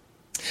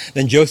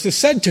 Then Joseph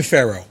said to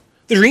Pharaoh,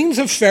 "The dreams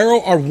of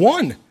Pharaoh are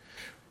one.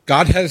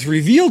 God has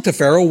revealed to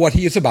Pharaoh what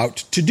he is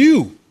about to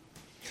do.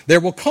 There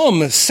will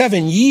come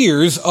 7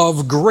 years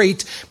of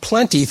great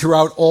plenty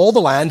throughout all the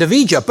land of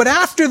Egypt. But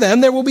after them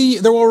there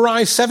will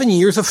arise 7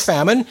 years of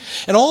famine,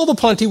 and all the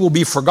plenty will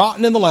be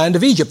forgotten in the land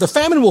of Egypt. The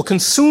famine will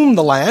consume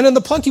the land, and the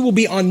plenty will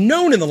be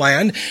unknown in the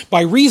land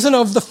by reason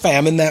of the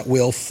famine that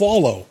will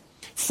follow,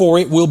 for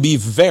it will be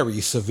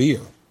very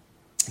severe.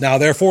 Now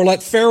therefore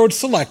let Pharaoh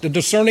select a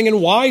discerning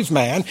and wise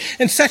man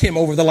and set him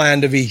over the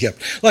land of Egypt.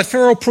 Let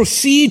Pharaoh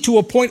proceed to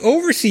appoint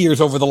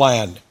overseers over the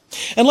land.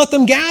 And let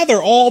them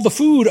gather all the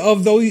food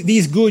of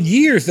these good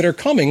years that are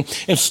coming,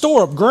 and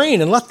store up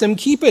grain, and let them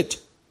keep it.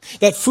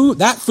 That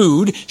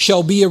food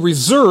shall be a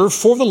reserve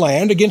for the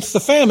land against the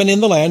famine in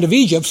the land of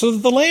Egypt, so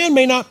that the land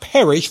may not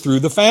perish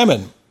through the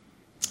famine.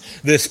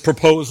 This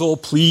proposal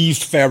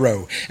pleased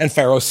Pharaoh, and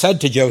Pharaoh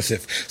said to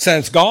Joseph,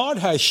 "Since God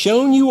has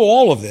shown you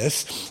all of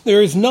this,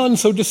 there is none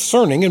so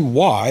discerning and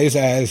wise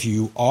as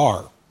you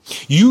are.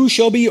 You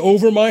shall be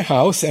over my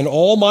house, and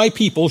all my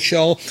people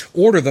shall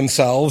order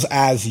themselves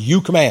as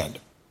you command.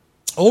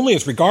 Only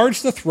as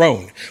regards the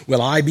throne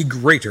will I be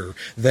greater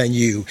than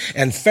you."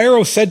 And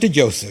Pharaoh said to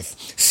Joseph,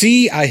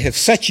 "See, I have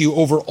set you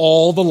over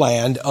all the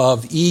land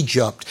of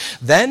Egypt."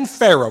 Then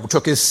Pharaoh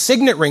took his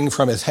signet ring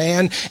from his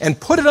hand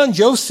and put it on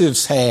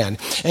Joseph's hand,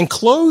 and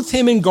clothed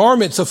him in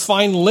garments of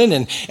fine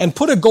linen, and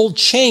put a gold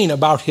chain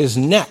about his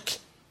neck.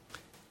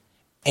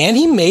 And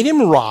he made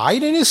him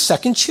ride in his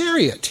second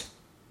chariot.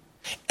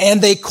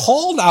 And they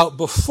called out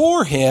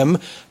before him,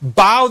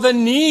 "Bow the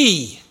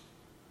knee."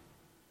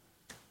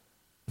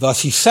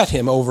 Thus he set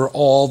him over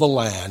all the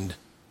land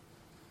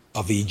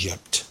of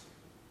Egypt.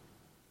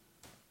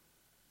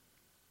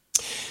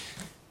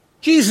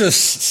 Jesus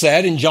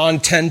said in John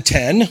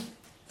 10:10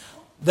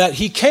 that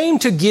he came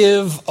to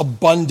give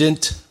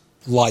abundant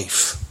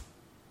life.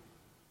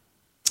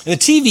 And the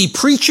TV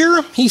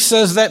preacher, he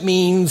says that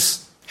means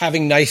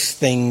having nice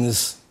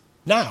things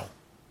now.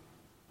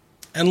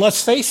 And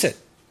let's face it,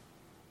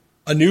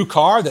 a new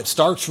car that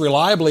starts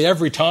reliably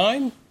every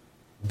time,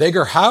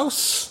 bigger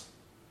house,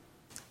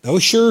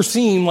 those sure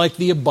seem like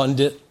the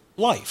abundant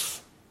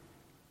life.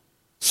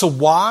 So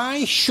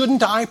why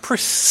shouldn't I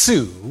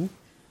pursue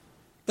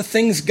the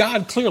things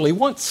God clearly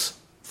wants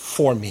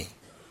for me?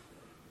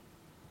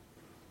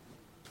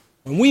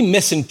 When we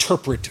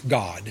misinterpret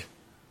God,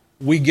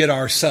 we get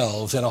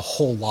ourselves in a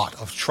whole lot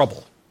of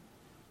trouble.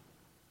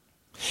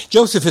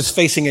 Joseph is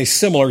facing a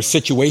similar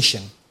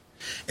situation.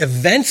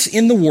 Events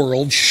in the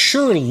world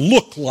sure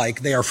look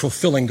like they are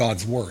fulfilling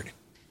God's word.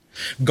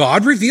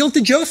 God revealed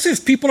to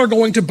Joseph, people are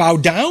going to bow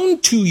down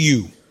to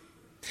you.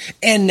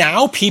 And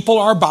now people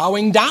are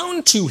bowing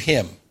down to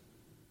him.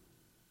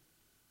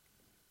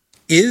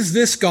 Is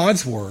this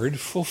God's word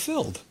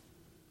fulfilled?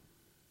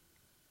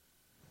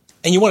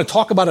 And you want to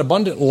talk about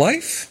abundant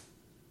life?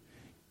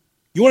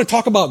 You want to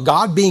talk about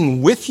God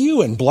being with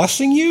you and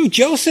blessing you?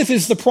 Joseph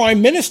is the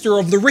prime minister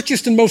of the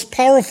richest and most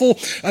powerful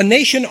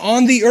nation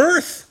on the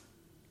earth.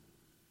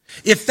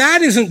 If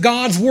that isn't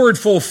God's word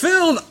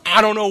fulfilled,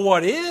 I don't know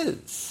what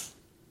is.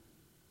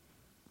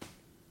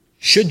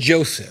 Should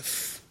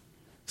Joseph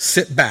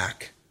sit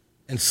back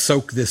and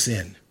soak this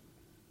in?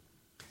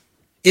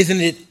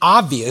 Isn't it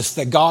obvious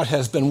that God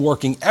has been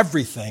working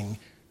everything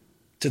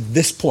to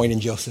this point in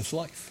Joseph's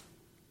life?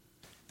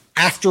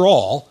 After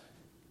all,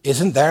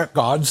 isn't that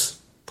God's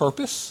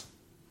purpose?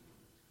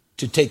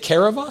 To take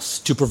care of us,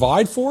 to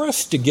provide for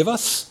us, to give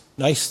us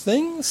nice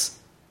things?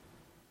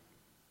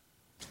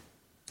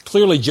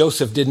 Clearly,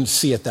 Joseph didn't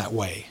see it that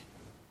way.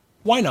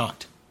 Why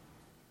not?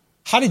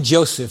 How did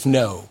Joseph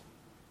know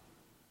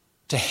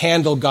to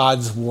handle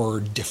God's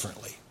word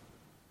differently?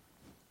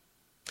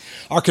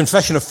 Our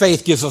confession of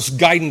faith gives us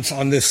guidance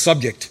on this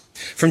subject.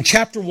 From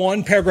chapter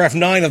 1, paragraph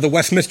 9 of the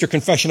Westminster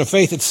Confession of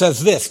Faith, it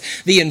says this: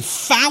 "The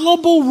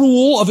infallible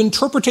rule of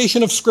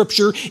interpretation of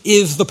Scripture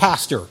is the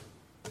pastor."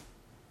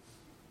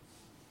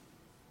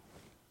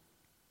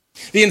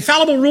 The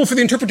infallible rule for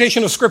the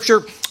interpretation of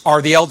Scripture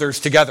are the elders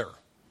together.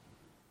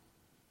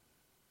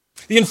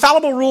 The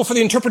infallible rule for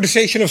the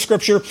interpretation of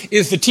Scripture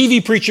is the TV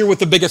preacher with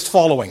the biggest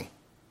following.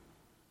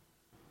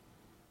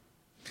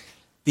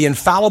 The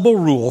infallible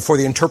rule for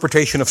the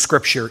interpretation of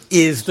Scripture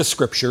is the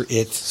Scripture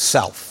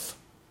itself.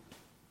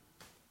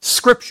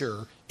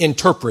 Scripture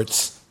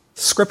interprets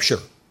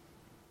Scripture.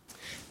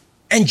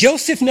 And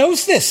Joseph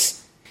knows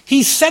this.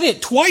 He said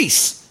it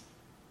twice.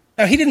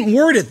 Now, he didn't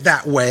word it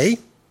that way,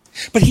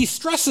 but he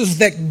stresses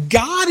that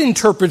God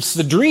interprets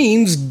the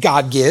dreams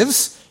God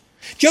gives.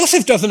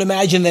 Joseph doesn't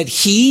imagine that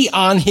he,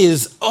 on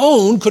his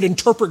own, could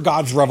interpret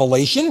God's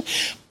revelation,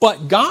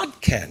 but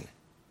God can.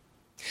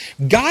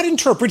 God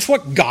interprets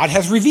what God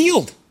has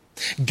revealed.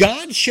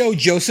 God showed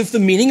Joseph the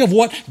meaning of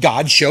what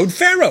God showed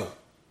Pharaoh.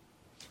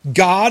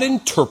 God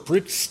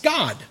interprets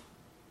God.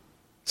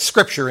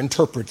 Scripture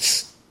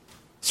interprets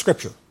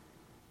Scripture.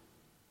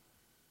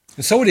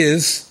 And so it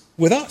is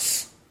with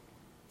us.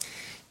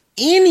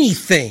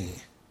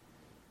 Anything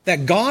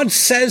that God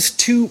says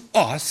to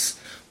us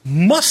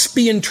must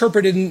be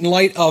interpreted in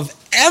light of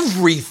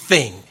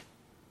everything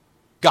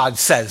God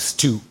says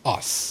to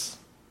us.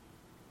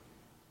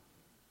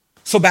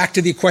 So back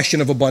to the question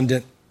of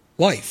abundant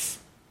life.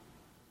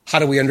 How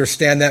do we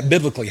understand that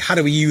biblically? How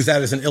do we use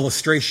that as an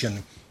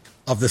illustration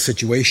of the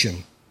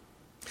situation?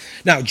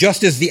 Now,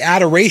 just as the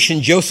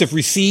adoration Joseph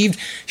received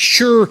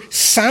sure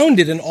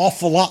sounded an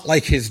awful lot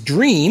like his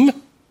dream,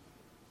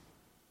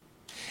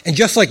 and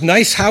just like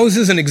nice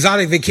houses and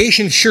exotic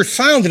vacations sure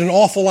sounded an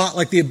awful lot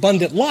like the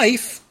abundant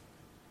life,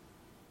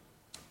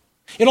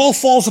 it all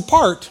falls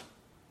apart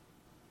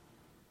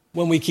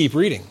when we keep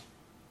reading.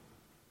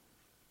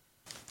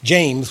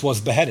 James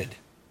was beheaded.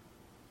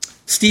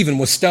 Stephen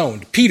was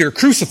stoned. Peter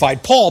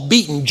crucified. Paul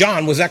beaten.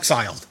 John was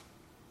exiled.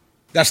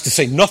 That's to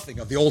say nothing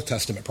of the Old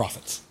Testament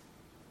prophets.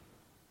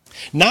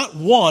 Not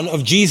one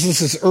of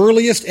Jesus'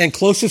 earliest and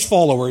closest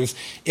followers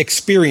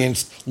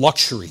experienced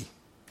luxury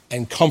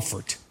and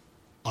comfort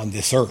on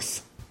this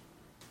earth.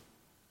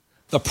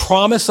 The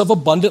promise of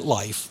abundant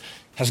life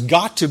has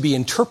got to be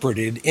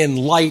interpreted in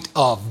light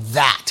of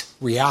that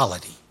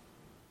reality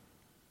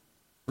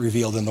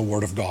revealed in the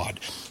Word of God.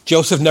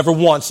 Joseph never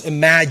once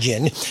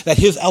imagined that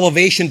his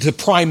elevation to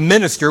prime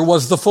minister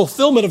was the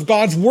fulfillment of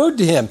God's word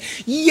to him.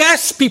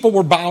 Yes, people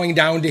were bowing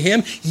down to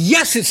him.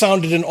 Yes, it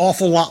sounded an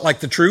awful lot like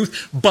the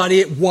truth, but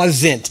it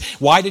wasn't.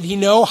 Why did he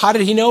know? How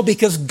did he know?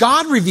 Because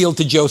God revealed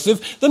to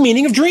Joseph the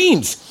meaning of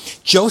dreams.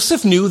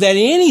 Joseph knew that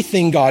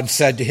anything God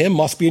said to him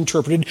must be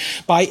interpreted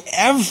by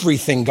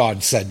everything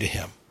God said to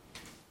him.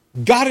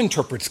 God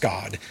interprets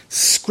God.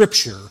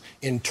 Scripture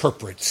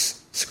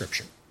interprets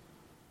Scripture.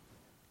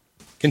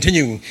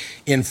 Continuing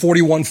in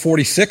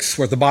 4146,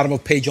 we're at the bottom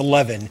of page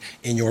 11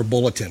 in your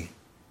bulletin.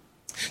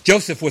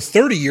 Joseph was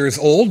 30 years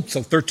old,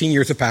 so 13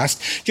 years have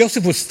passed.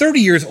 Joseph was 30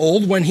 years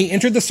old when he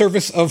entered the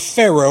service of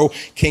Pharaoh,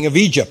 king of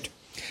Egypt.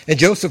 And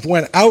Joseph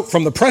went out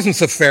from the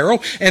presence of Pharaoh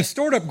and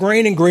stored up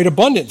grain in great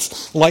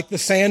abundance, like the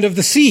sand of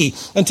the sea,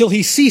 until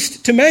he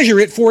ceased to measure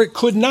it, for it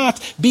could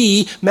not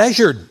be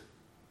measured.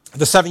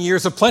 The 7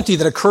 years of plenty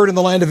that occurred in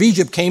the land of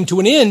Egypt came to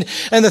an end,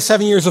 and the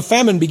 7 years of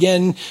famine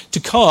began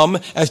to come,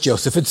 as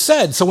Joseph had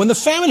said. So when the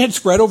famine had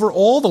spread over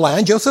all the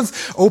land,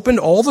 Joseph opened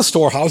all the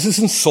storehouses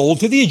and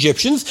sold to the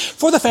Egyptians,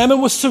 for the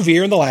famine was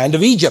severe in the land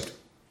of Egypt.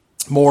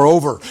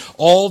 Moreover,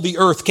 all the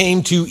earth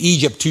came to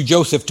Egypt, to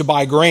Joseph, to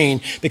buy grain,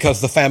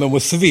 because the famine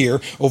was severe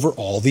over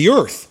all the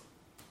earth.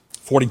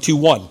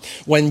 42:1.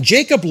 When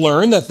Jacob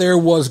learned that there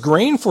was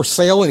grain for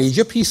sale in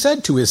Egypt, he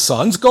said to his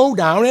sons, "Go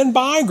down and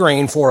buy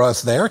grain for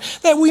us there,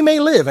 that we may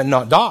live and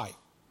not die."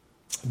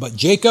 But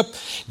Jacob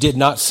did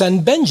not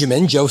send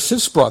Benjamin,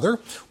 Joseph's brother,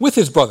 with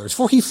his brothers,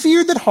 for he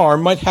feared that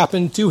harm might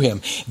happen to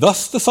him.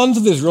 Thus the sons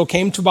of Israel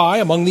came to buy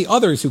among the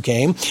others who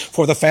came,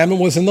 for the famine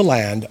was in the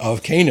land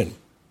of Canaan.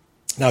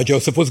 Now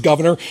Joseph was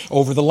governor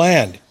over the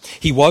land.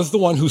 He was the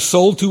one who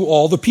sold to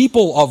all the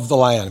people of the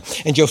land.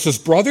 And Joseph's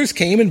brothers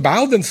came and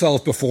bowed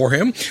themselves before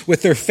him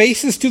with their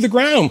faces to the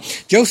ground.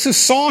 Joseph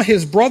saw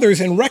his brothers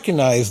and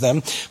recognized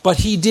them, but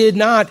he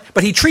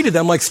treated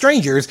them like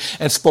strangers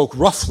and spoke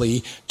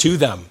roughly to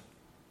them.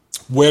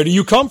 "Where do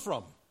you come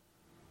from?"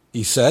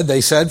 he said.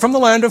 They said, "From the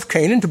land of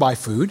Canaan to buy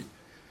food."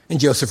 And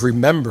Joseph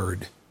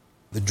remembered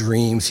the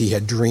dreams he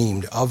had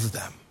dreamed of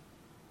them.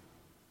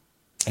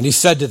 And he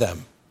said to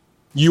them,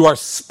 "You are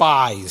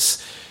spies.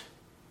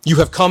 You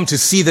have come to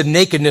see the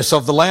nakedness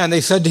of the land."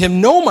 They said to him,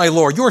 "No, my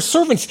lord, your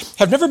servants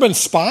have never been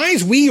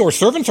spies. We, your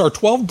servants, are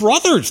 12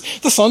 brothers,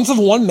 the sons of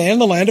one man in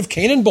the land of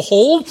Canaan.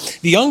 Behold,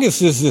 the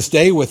youngest is this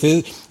day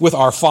with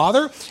our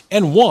father,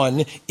 and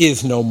one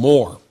is no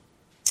more."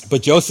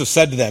 But Joseph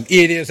said to them,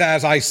 "It is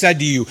as I said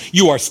to you,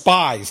 you are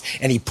spies."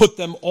 And he put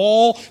them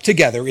all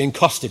together in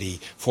custody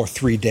for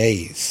 3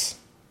 days.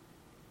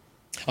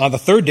 On the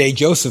third day,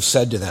 Joseph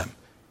said to them,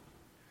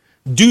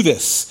 "Do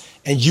this,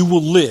 and you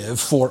will live,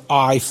 for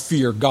I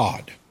fear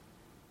God.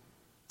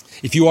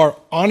 If you are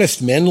honest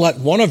men, let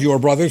one of your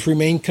brothers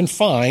remain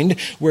confined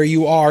where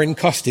you are in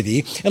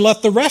custody, and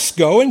let the rest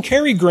go and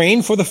carry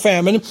grain for the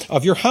famine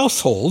of your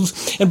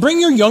households, and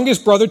bring your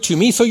youngest brother to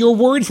me, so your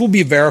words will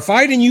be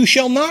verified, and you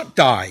shall not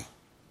die."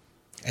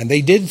 And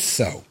they did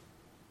so.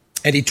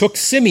 And he took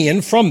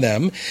Simeon from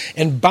them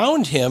and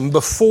bound him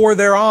before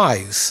their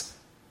eyes.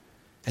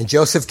 And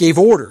Joseph gave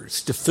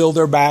orders to fill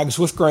their bags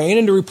with grain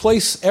and to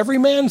replace every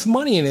man's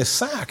money in his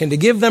sack and to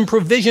give them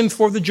provisions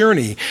for the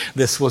journey.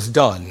 This was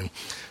done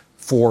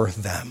for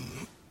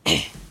them.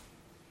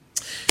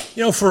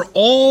 For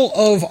all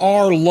of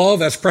our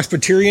love as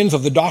Presbyterians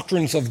of the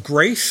doctrines of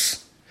grace,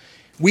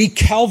 we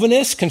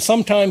Calvinists can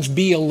sometimes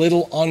be a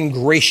little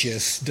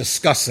ungracious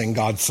discussing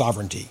God's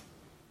sovereignty.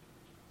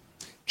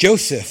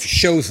 Joseph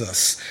shows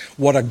us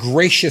what a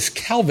gracious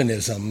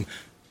Calvinism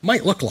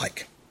might look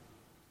like.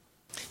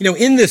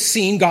 In this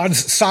scene,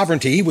 God's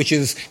sovereignty, which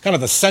is kind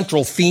of the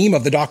central theme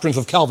of the doctrines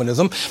of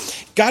Calvinism,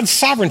 God's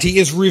sovereignty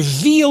is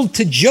revealed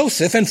to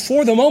Joseph, and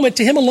for the moment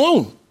to him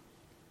alone.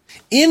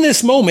 In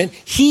this moment,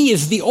 he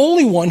is the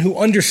only one who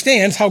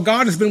understands how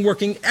God has been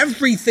working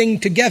everything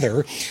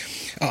together,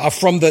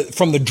 from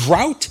the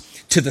drought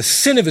to the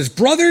sin of his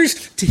brothers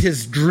to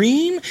his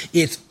dream.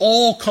 It's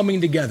all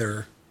coming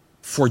together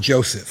for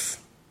Joseph.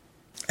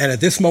 And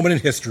at this moment in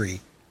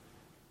history,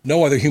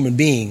 no other human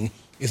being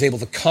is able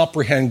to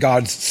comprehend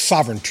God's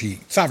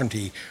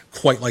sovereignty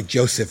quite like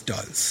Joseph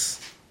does.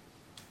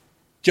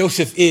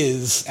 Joseph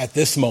is, at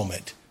this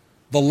moment,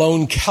 the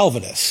lone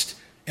Calvinist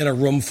in a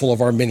room full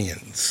of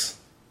Arminians.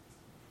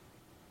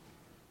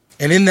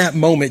 And in that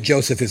moment,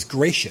 Joseph is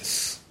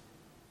gracious.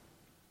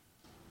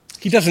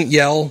 He doesn't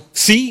yell,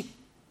 "See,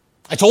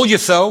 I told you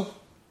so."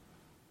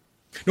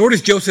 Nor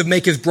does Joseph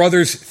make his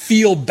brothers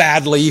feel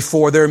badly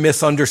for their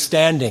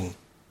misunderstanding.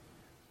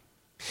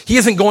 He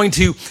isn't going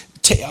to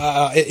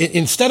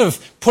instead of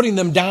putting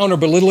them down or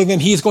belittling them,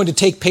 he's going to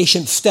take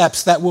patient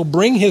steps that will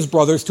bring his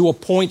brothers to a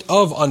point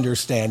of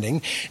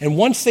understanding. And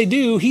once they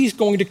do, he's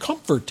going to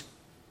comfort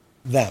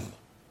them.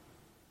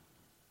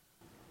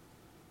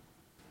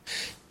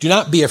 Do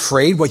not be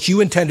afraid. What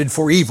you intended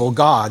for evil,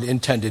 God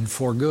intended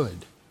for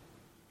good.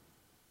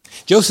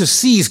 Joseph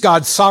sees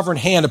God's sovereign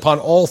hand upon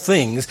all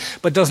things,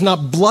 but does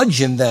not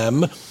bludgeon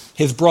them,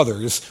 his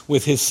brothers,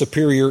 with his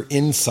superior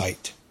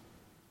insight.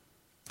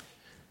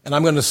 And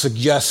I'm going to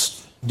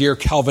suggest, dear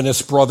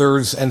Calvinist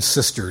brothers and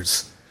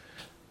sisters,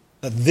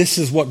 that this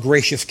is what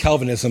gracious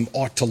Calvinism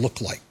ought to look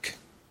like.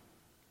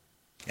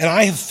 And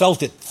I have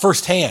felt it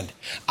firsthand.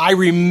 I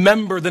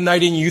remember the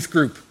night in youth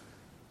group.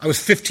 I was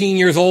 15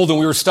 years old and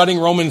we were studying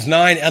Romans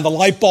 9 and the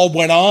light bulb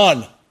went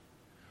on.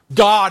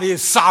 God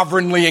is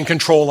sovereignly in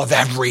control of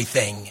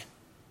everything.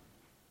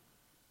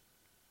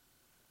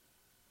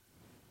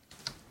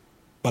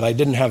 But I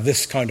didn't have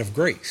this kind of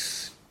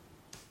grace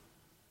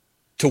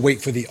to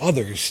wait for the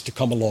others to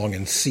come along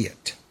and see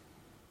it.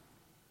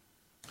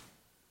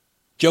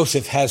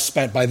 Joseph has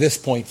spent by this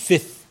point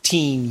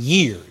 15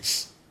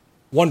 years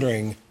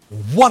wondering,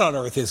 what on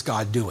earth is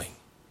God doing?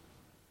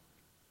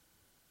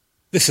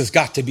 This has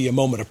got to be a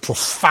moment of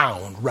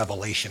profound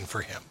revelation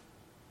for him.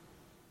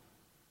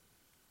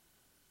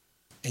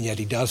 And yet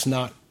he does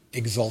not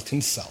exalt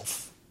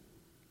himself.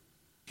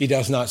 He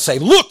does not say,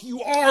 look,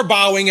 you are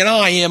bowing and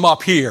I am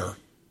up here.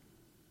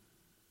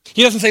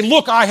 He doesn't say,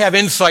 look, I have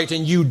insight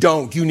and you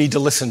don't. You need to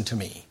listen to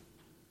me.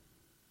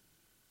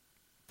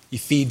 He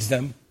feeds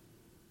them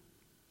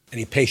and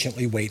he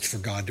patiently waits for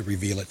God to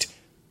reveal it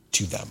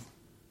to them.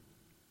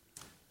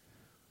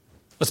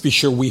 Let's be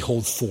sure we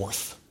hold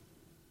forth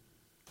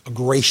a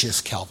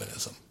gracious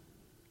Calvinism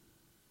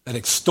that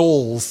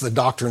extols the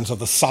doctrines of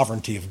the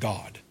sovereignty of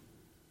God,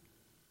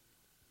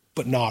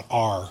 but not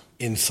our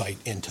insight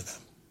into them.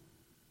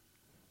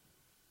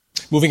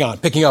 Moving on,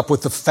 picking up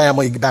with the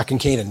family back in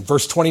Canaan.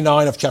 Verse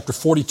 29 of chapter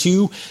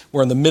 42,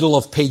 we're in the middle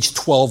of page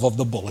 12 of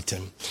the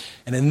bulletin.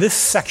 And in this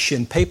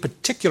section, pay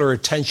particular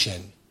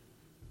attention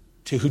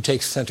to who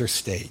takes center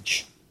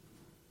stage.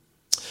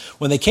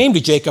 When they came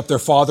to Jacob, their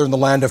father, in the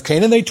land of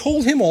Canaan, they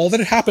told him all that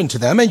had happened to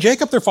them. And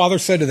Jacob, their father,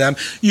 said to them,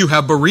 you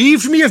have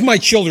bereaved me of my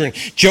children.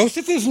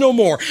 Joseph is no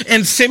more,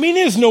 and Simeon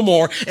is no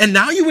more, and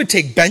now you would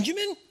take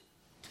Benjamin?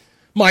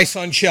 My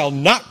son shall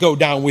not go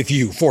down with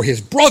you, for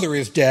his brother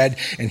is dead,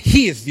 and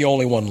he is the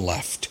only one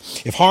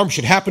left. If harm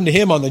should happen to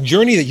him on the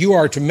journey that you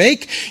are to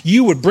make,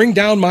 you would bring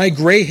down my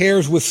gray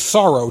hairs with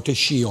sorrow to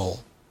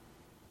Sheol.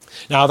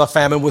 Now the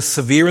famine was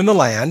severe in the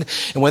land,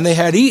 and when they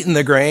had eaten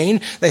the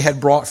grain they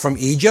had brought from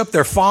Egypt,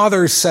 their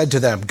fathers said to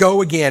them,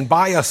 go again,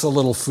 buy us a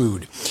little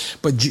food.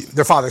 But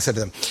their father said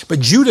to them, but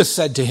Judah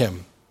said to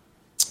him,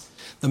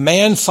 the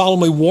man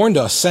solemnly warned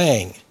us,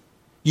 saying,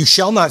 you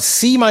shall not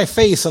see my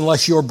face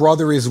unless your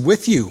brother is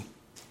with you.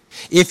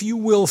 If you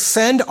will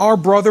send our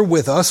brother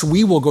with us,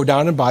 we will go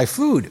down and buy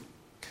food.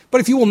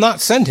 But if you will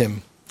not send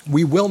him,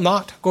 we will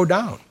not go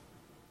down.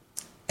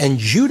 And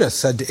Judah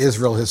said to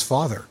Israel his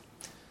father,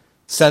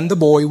 send the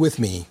boy with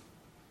me,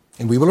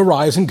 and we will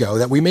arise and go,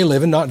 that we may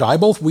live and not die,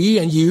 both we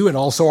and you and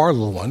also our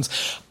little ones.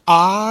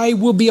 I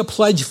will be a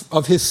pledge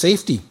of his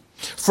safety.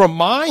 From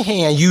my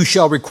hand you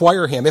shall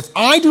require him. If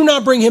I do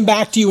not bring him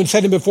back to you and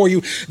set him before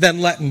you, then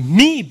let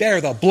me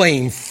bear the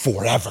blame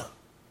forever.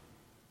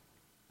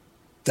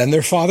 Then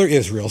their father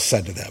Israel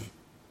said to them,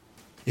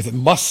 if it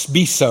must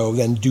be so,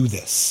 then do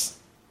this.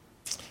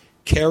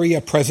 Carry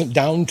a present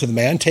down to the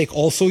man, take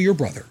also your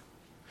brother.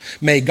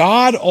 May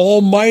God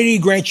Almighty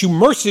grant you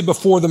mercy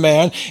before the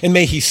man, and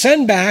may he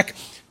send back,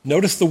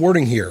 notice the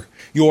wording here,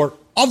 your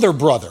other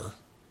brother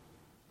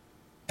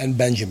and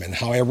Benjamin.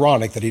 How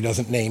ironic that he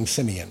doesn't name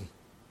Simeon.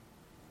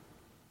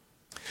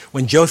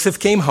 When Joseph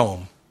came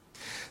home,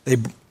 they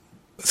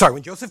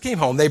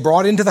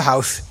brought into the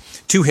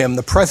house to him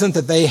the present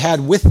that they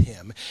had with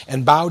him,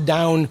 and bowed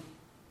down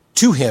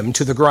to him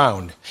to the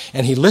ground.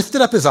 And he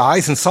lifted up his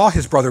eyes and saw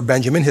his brother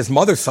Benjamin, his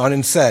mother's son,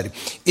 and said,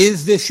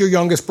 is this your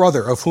youngest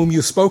brother, of whom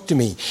you spoke to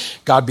me?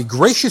 God be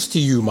gracious to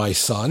you, my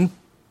son.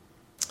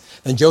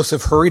 Then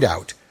Joseph hurried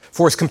out,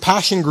 for his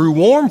compassion grew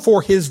warm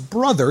for his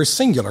brother,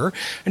 singular,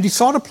 and he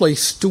sought a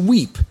place to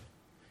weep.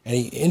 And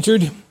he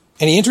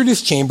entered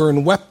his chamber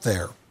and wept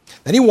there.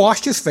 Then he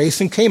washed his face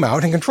and came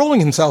out, and controlling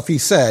himself, he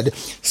said,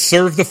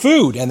 serve the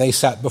food. And they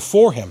sat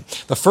before him,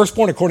 the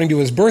firstborn according to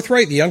his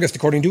birthright, the youngest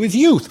according to his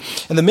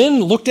youth. And the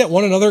men looked at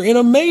one another in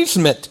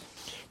amazement.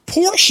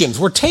 Portions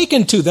were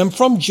taken to them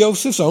from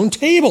Joseph's own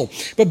table,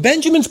 but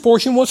Benjamin's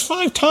portion was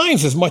 5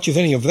 times as much as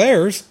any of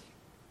theirs.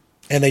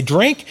 And they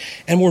drank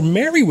and were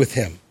merry with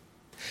him.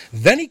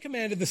 Then he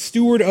commanded the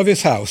steward of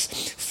his house,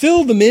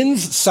 fill the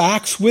men's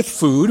sacks with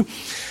food,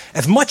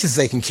 as much as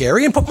they can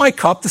carry, and put my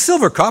cup, the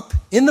silver cup,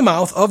 in the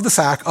mouth of the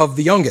sack of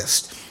the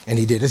youngest. And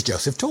he did as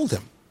Joseph told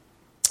him.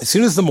 As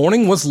soon as the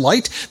morning was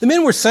light, the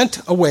men were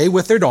sent away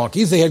with their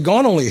donkeys. They had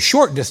gone only a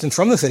short distance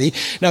from the city.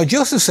 Now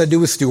Joseph said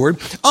to his steward,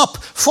 up,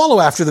 follow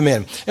after the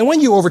men. And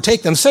when you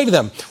overtake them, say to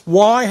them,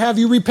 why have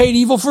you repaid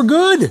evil for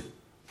good?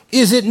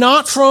 Is it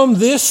not from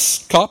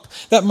this cup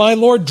that my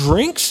Lord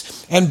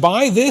drinks? And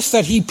by this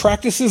that he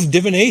practices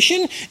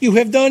divination, you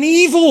have done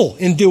evil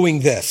in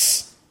doing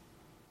this.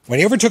 When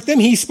he overtook them,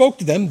 he spoke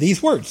to them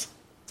these words.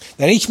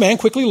 Then each man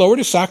quickly lowered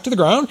his sack to the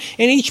ground,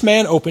 and each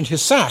man opened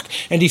his sack.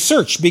 And he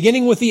searched,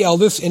 beginning with the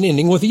eldest and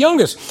ending with the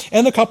youngest.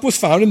 And the cup was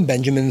found in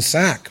Benjamin's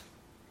sack.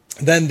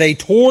 Then they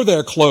tore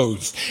their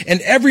clothes,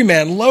 and every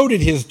man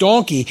loaded his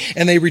donkey,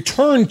 and they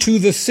returned to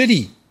the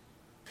city.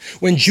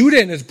 When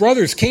Judah and his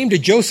brothers came to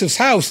Joseph's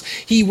house,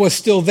 he was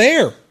still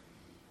there.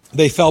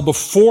 They fell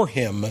before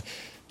him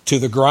to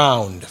the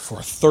ground for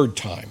a third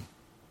time.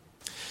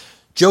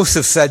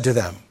 Joseph said to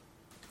them,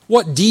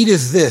 "What deed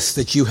is this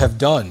that you have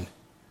done?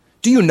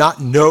 Do you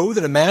not know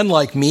that a man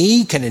like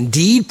me can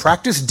indeed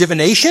practice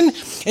divination?"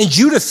 And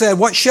Judah said,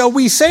 "What shall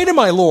we say to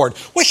my Lord?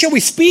 What shall we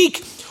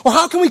speak? Or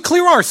how can we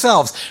clear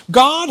ourselves?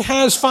 God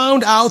has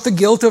found out the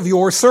guilt of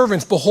your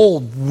servants.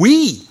 Behold,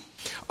 we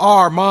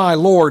are my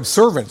Lord's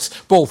servants,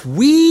 both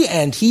we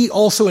and he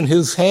also, in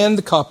whose hand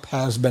the cup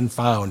has been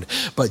found."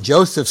 But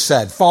Joseph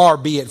said, "Far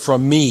be it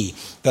from me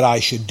that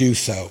I should do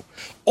so.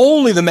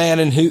 Only the man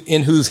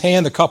in whose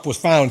hand the cup was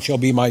found shall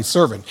be my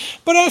servant.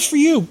 But as for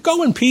you,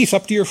 go in peace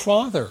up to your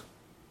father."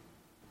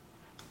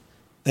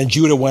 Then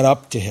Judah went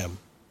up to him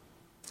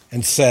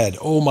and said,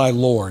 "O my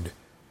Lord,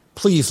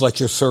 please let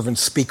your servant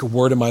speak a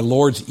word in my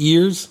Lord's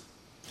ears.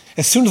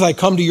 As soon as I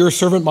come to your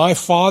servant, my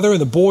father, and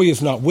the boy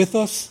is not with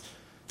us,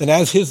 then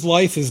as his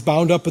life is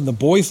bound up in the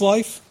boy's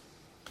life,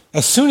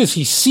 as soon as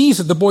he sees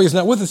that the boy is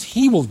not with us,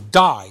 he will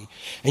die,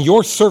 and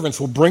your servants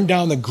will bring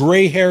down the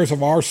gray hairs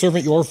of our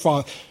servant, your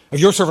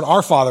servant,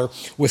 our father,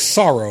 with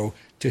sorrow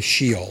to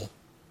Sheol.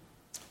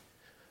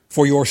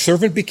 For your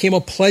servant became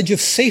a pledge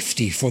of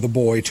safety for the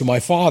boy to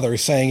my father,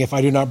 saying, if I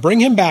do not bring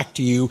him back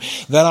to you,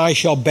 then I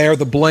shall bear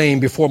the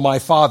blame before my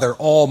father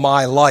all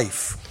my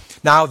life.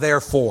 Now,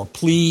 therefore,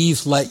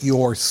 please let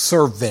your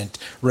servant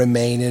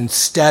remain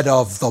instead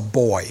of the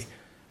boy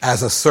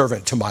as a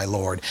servant to my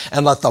Lord,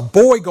 and let the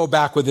boy go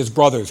back with his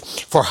brothers.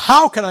 For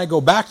how can I go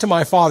back to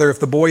my father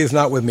if the boy is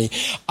not with me?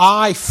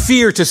 I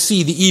fear to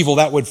see the evil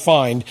that would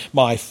find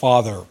my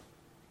father."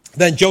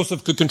 Then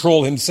Joseph could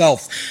control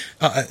himself.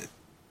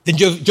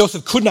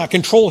 Joseph could not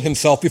control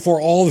himself before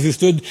all who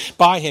stood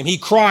by him. He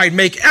cried,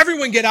 "Make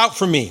everyone get out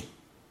from me."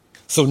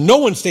 So no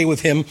one stayed with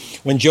him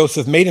when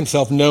Joseph made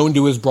himself known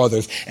to his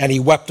brothers, and he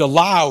wept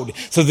aloud,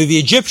 so that the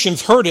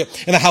Egyptians heard it,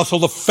 and the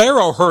household of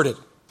Pharaoh heard it.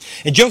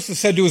 And Joseph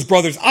said to his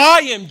brothers,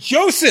 "I am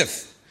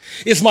Joseph.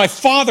 Is my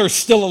father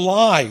still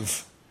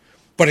alive?"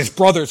 But his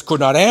brothers could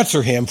not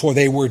answer him, for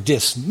they were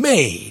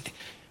dismayed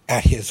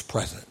at his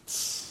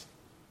presence.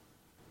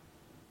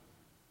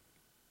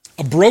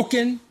 A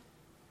broken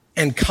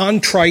and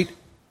contrite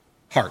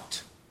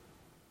heart.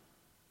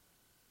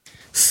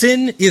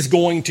 Sin is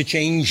going to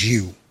change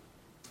you.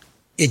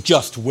 It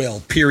just will,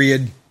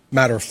 period,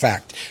 matter of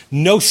fact.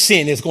 No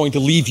sin is going to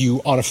leave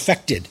you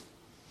unaffected.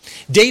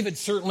 David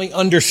certainly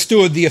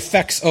understood the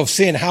effects of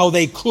sin, how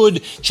they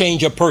could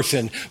change a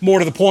person. More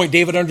to the point,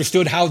 David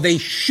understood how they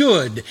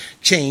should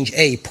change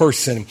a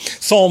person.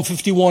 Psalm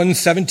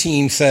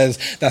 51:17 says,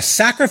 "The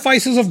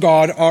sacrifices of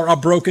God are a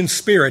broken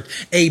spirit,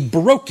 a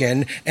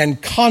broken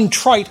and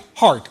contrite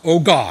heart, O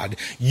God,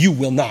 you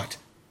will not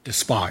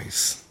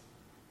despise."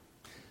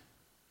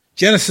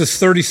 Genesis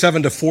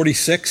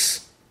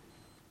 37-46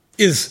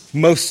 is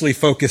mostly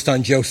focused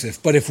on Joseph,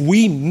 but if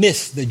we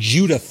miss the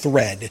Judah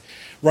thread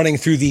running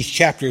through these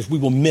chapters, we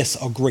will miss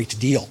a great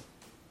deal.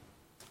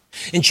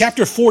 In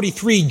chapter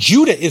 43,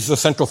 Judah is the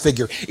central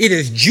figure. It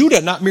is Judah,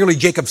 not merely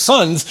Jacob's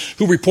sons,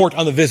 who report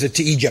on the visit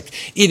to Egypt.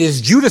 It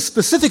is Judah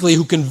specifically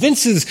who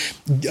convinces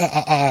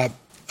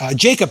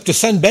Jacob to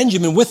send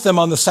Benjamin with them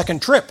on the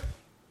second trip.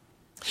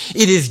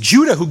 It is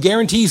Judah who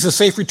guarantees the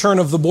safe return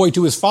of the boy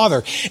to his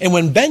father. And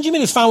when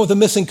Benjamin is found with the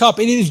missing cup,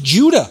 it is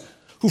Judah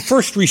who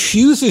first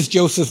refuses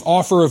Joseph's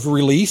offer of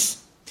release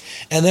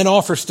and then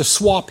offers to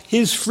swap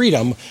his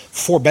freedom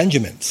for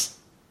Benjamin's.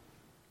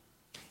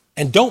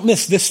 And don't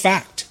miss this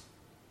fact.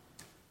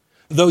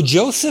 Though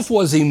Joseph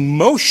was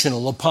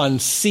emotional upon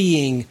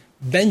seeing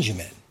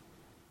Benjamin,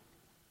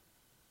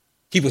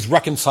 he was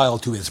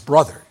reconciled to his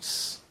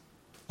brothers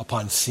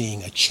upon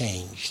seeing a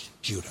changed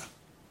Judah.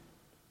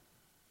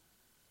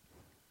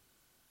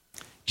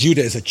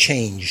 Judah is a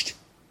changed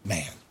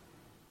man.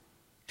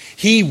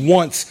 He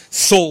once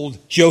sold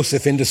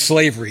Joseph into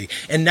slavery,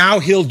 and now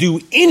he'll do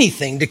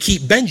anything to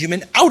keep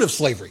Benjamin out of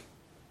slavery.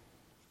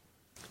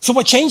 So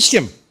what changed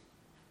him?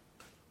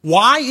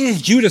 Why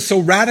is Judah so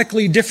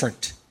radically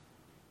different?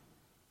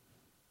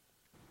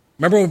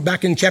 Remember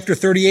back in chapter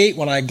 38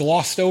 when I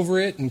glossed over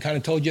it and kind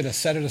of told you to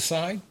set it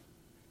aside?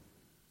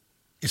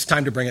 It's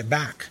time to bring it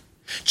back.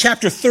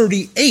 Chapter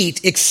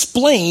 38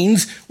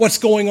 explains what's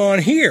going on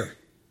here.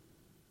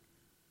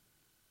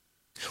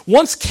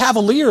 Once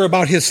cavalier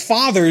about his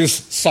father's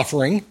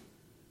suffering,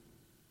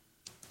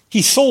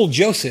 he sold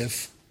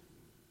Joseph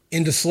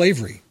into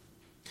slavery.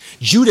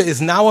 Judah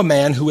is now a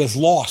man who has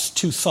lost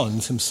 2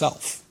 sons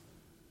himself.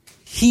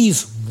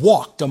 He's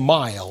walked a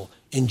mile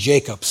in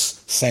Jacob's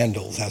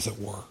sandals, as it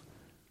were.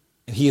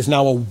 And he is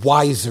now a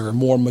wiser,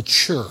 more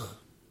mature,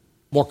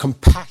 more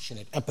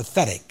compassionate,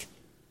 empathetic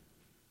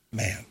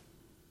man.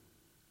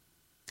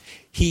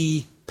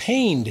 He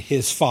pained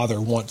his father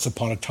once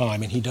upon a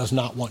time, and he does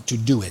not want to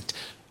do it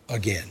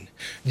again.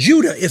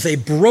 Judah is a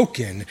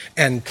broken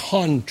and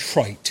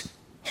contrite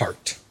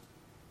heart.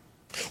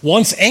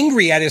 Once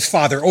angry at his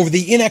father over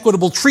the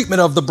inequitable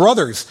treatment of the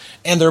brothers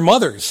and their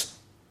mothers,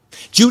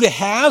 Judah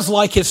has,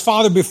 like his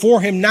father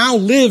before him, now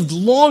lived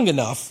long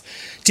enough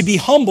to be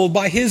humbled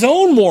by his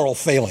own moral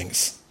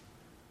failings.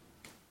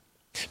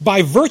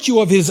 By virtue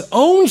of his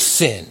own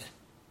sin,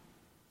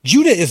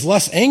 Judah is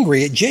less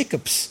angry at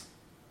Jacob's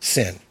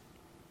sin.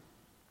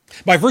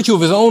 By virtue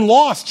of his own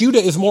loss, Judah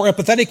is more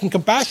empathetic and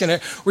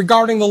compassionate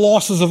regarding the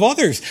losses of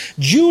others.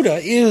 Judah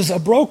is a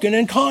broken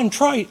and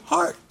contrite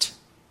heart.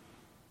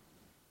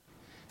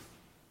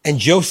 And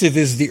Joseph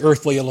is the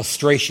earthly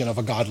illustration of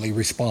a godly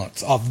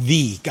response, of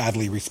the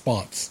godly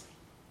response.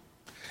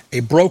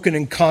 A broken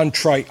and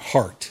contrite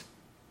heart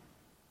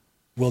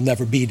will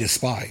never be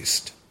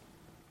despised.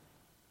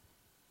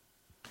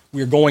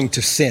 We are going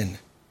to sin.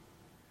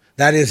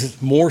 That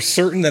is more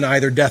certain than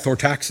either death or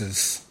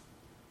taxes.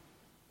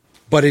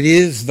 But it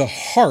is the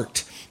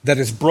heart that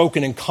is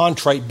broken and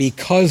contrite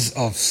because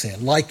of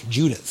sin, like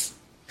Judah's,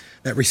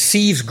 that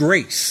receives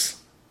grace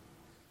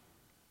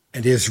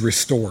and is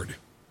restored.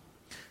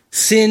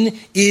 Sin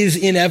is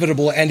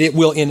inevitable, and it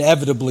will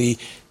inevitably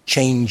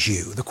change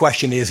you. The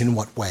question is, in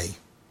what way?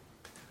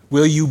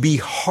 Will you be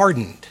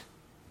hardened,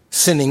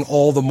 sinning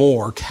all the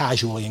more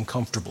casually and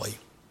comfortably?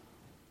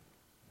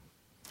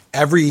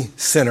 Every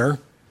sinner,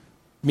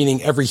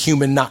 meaning every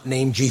human not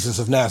named Jesus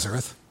of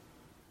Nazareth,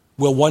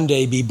 will one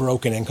day be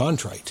broken and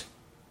contrite.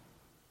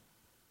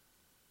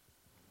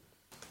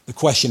 The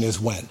question is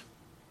when.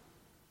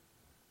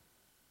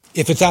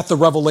 If it's at the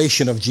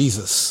revelation of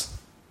Jesus,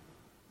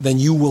 then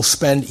you will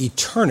spend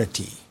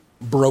eternity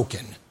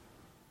broken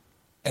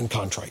and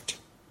contrite.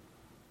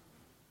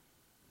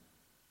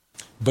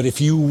 But if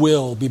you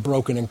will be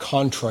broken and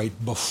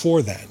contrite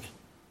before then,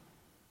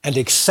 and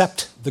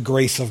accept the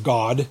grace of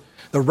God,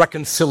 the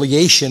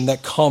reconciliation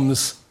that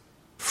comes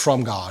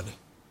from God,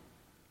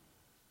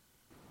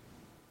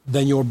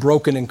 then your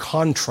broken and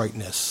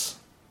contriteness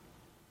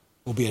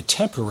will be a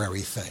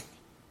temporary thing,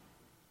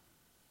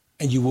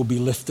 and you will be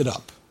lifted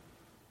up,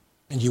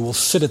 and you will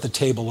sit at the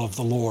table of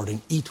the Lord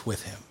and eat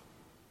with him,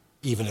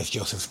 even as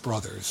Joseph's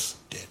brothers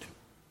did.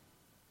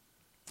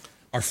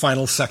 Our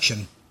final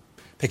section,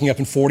 picking up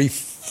in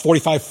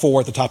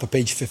 45:4 at the top of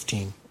page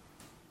 15.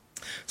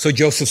 So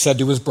Joseph said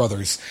to his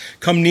brothers,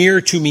 "Come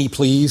near to me,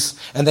 please."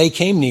 And they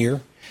came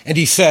near. And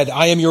he said,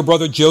 "I am your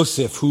brother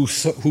Joseph,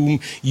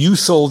 whom you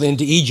sold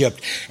into Egypt.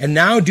 And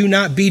now do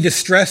not be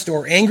distressed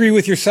or angry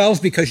with yourselves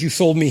because you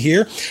sold me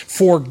here.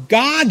 For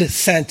God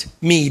sent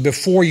me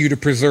before you to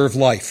preserve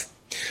life.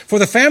 For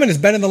the famine has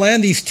been in the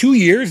land these 2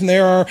 years, and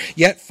there are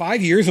yet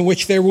 5 years in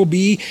which there will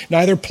be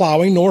neither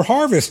plowing nor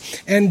harvest.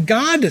 And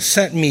God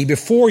sent me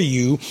before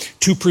you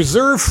to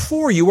preserve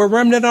for you a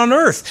remnant on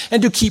earth,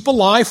 and to keep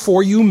alive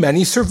for you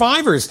many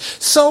survivors.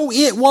 So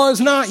it was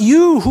not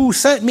you who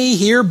sent me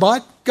here,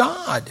 but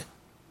God.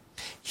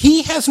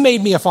 He has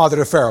made me a father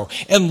to Pharaoh,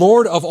 and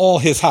lord of all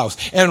his house,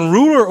 and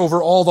ruler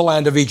over all the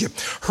land of Egypt.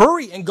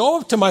 Hurry and go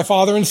up to my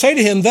father and say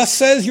to him, 'Thus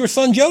says your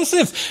son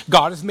Joseph,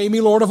 God has made me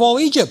lord of all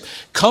Egypt.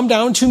 Come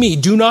down to me,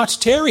 do not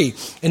tarry.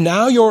 And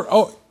now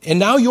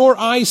your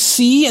eyes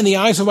see, and the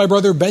eyes of my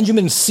brother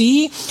Benjamin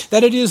see,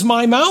 that it is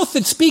my mouth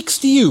that speaks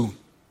to you.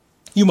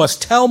 You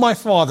must tell my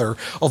father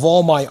of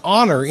all my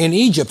honor in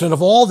Egypt and of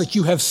all that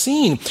you have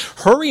seen.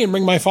 Hurry and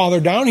bring my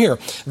father down here.'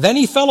 Then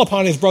he fell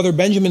upon his brother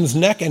Benjamin's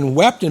neck and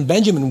wept, and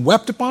Benjamin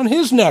wept upon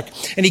his neck.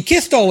 And he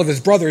kissed all of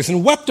his brothers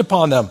and wept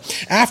upon them.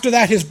 After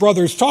that his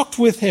brothers talked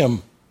with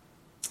him.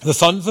 The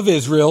sons of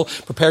Israel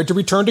prepared to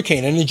return to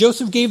Canaan, and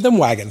Joseph gave them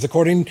wagons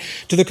according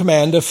to the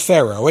command of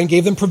Pharaoh, and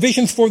gave them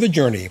provisions for the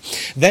journey.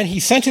 Then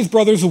he sent his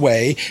brothers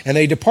away, and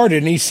they departed,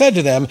 and he said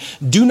to them,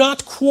 'Do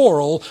not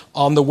quarrel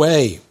on the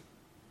way.'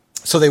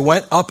 So they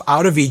went up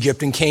out of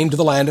Egypt and came to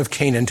the land of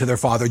Canaan to their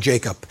father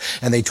Jacob.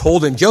 And they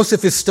told him,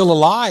 'Joseph is still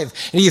alive,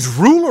 and he is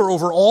ruler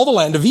over all the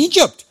land of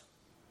Egypt.'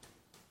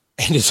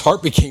 And his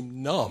heart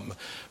became numb,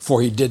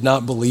 for he did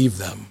not believe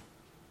them.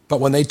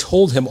 But when they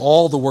told him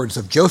all the words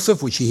of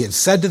Joseph, which he had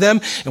said to them,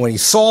 and when he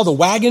saw the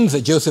wagons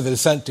that Joseph had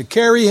sent to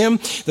carry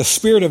him, the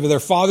spirit of their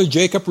father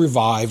Jacob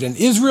revived. And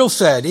Israel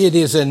said, 'It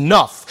is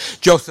enough.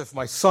 Joseph,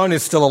 my son,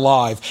 is still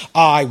alive.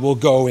 I will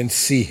go and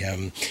see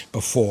him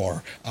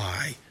before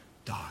I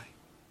die.'"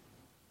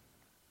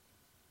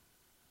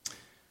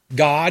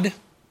 God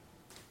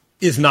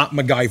is not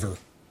MacGyver.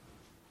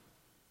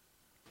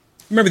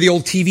 Remember the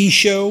old TV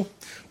show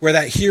where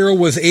that hero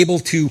was able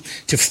to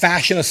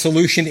fashion a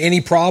solution to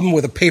any problem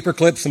with a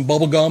paperclip, some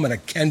bubble gum, and a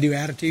can-do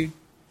attitude?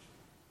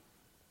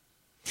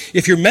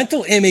 If your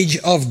mental image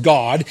of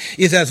God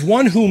is as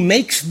one who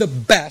makes the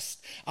best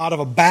out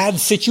of a bad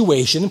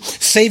situation,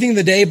 saving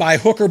the day by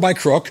hook or by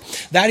crook,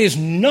 that is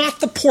not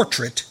the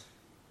portrait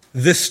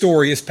this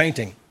story is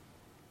painting.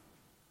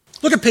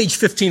 Look at page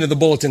 15 of the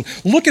bulletin.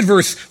 Look at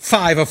verse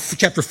 5 of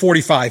chapter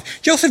 45.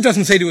 Joseph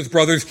doesn't say to his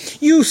brothers,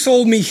 "You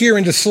sold me here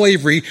into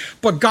slavery,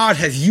 but God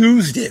has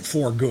used it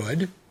for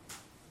good."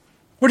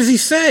 What does he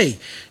say?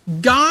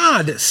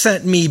 God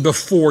sent me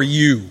before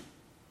you.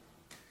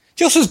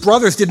 Joseph's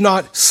brothers did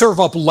not serve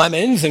up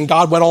lemons and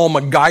God went all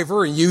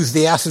MacGyver and used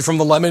the acid from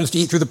the lemons to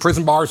eat through the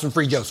prison bars and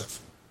free Joseph.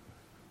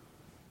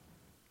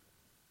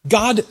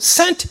 God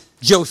sent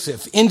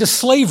Joseph into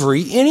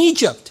slavery in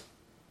Egypt.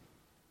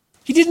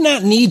 He did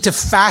not need to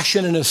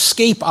fashion an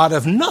escape out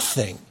of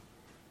nothing.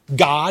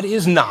 God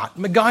is not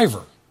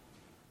MacGyver.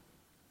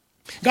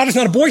 God is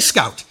not a Boy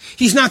Scout.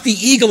 He's not the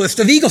eaglest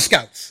of Eagle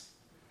Scouts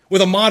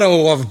with a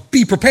motto of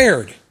be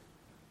prepared.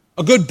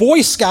 A good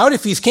Boy Scout,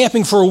 if he's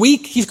camping for a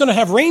week, he's going to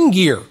have rain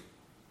gear.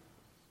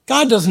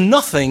 God does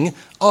nothing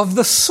of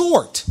the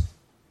sort.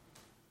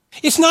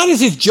 It's not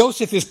as if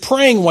Joseph is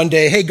praying one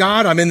day, hey,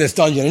 God, I'm in this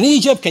dungeon in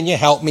Egypt. Can you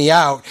help me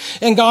out?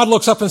 And God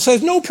looks up and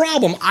says, no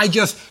problem. I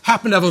just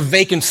happen to have a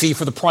vacancy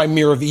for the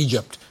premier of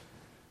Egypt.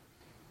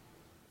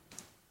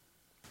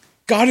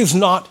 God is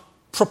not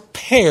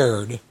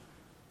prepared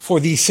for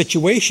these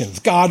situations.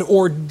 God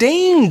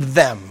ordained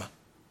them.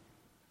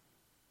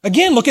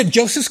 Again, look at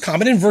Joseph's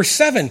comment in verse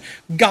 7.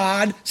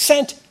 God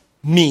sent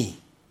me.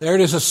 There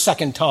it is a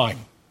second time.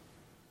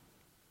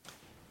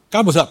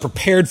 God was not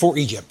prepared for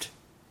Egypt.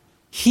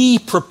 He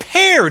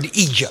prepared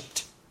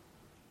Egypt.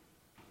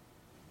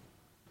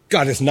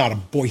 God is not a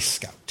Boy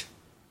Scout.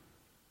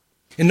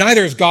 And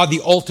neither is God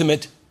the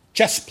ultimate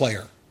chess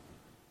player.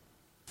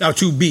 Now,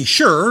 to be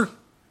sure,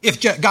 if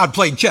God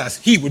played chess,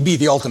 he would be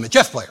the ultimate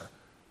chess player.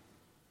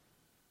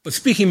 But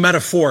speaking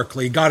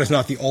metaphorically, God is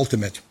not the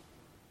ultimate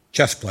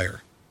chess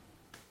player.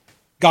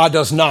 God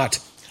does not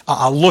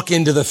look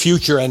into the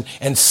future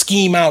and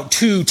scheme out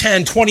 2,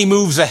 10, 20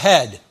 moves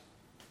ahead,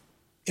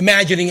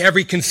 imagining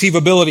every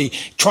conceivability,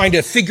 trying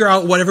to figure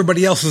out what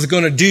everybody else is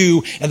going to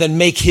do, and then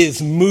make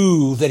his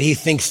move that he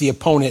thinks the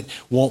opponent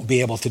won't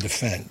be able to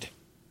defend.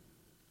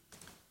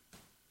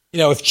 You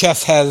know, if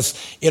chess has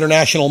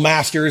international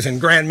masters and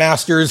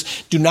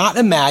grandmasters, do not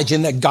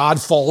imagine that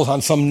God falls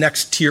on some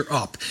next tier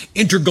up,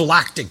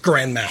 intergalactic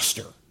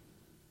grandmaster,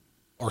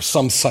 or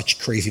some such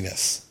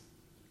craziness.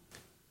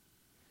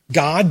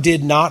 God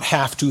did not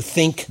have to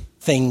think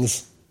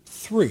things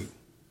through.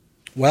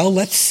 Well,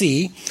 let's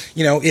see.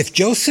 You know, if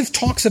Joseph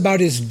talks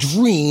about his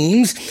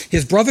dreams,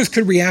 his brothers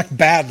could react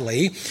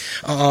badly,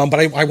 but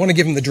I want to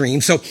give him the dream.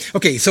 So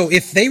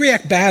if they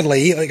react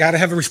badly, I got to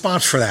have a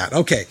response for that.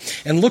 Okay,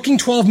 and looking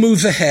 12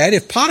 moves ahead,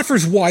 if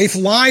Potiphar's wife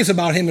lies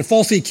about him and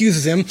falsely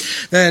accuses him,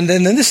 then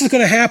this is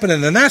going to happen,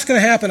 and then that's going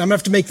to happen. I'm going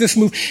to have to make this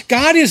move.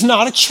 God is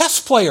not a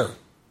chess player.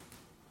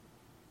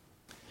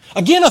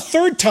 Again, a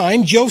third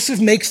time, Joseph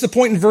makes the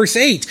point in verse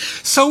 8.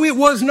 So it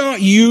was not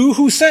you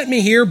who sent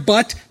me here,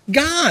 but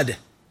God.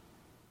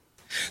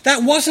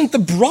 That wasn't the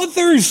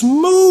brothers'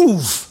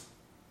 move.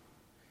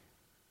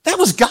 That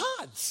was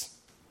God's.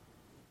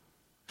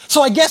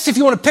 So I guess if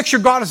you want to picture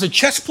God as a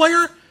chess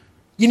player,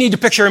 you need to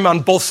picture him on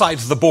both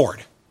sides of the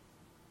board,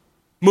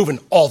 moving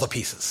all the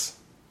pieces.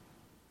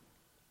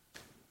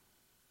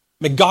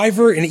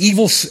 MacGyver,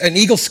 an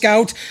Eagle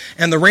Scout,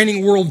 and the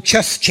reigning world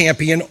chess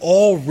champion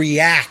all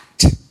react.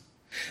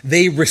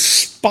 They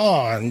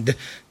respond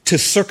to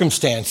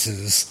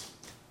circumstances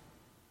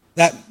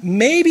that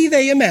maybe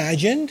they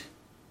imagined,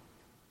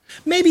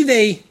 maybe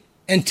they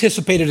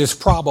anticipated as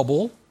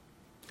probable,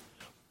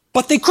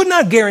 but they could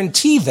not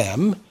guarantee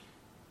them,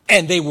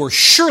 and they were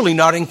surely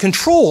not in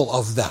control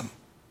of them.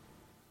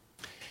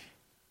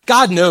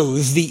 God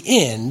knows the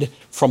end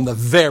from the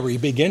very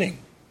beginning.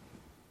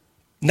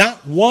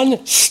 Not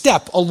one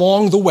step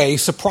along the way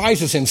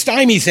surprises him,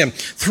 stymies him,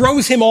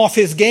 throws him off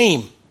his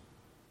game.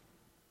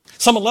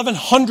 Some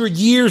 1,100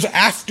 years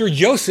after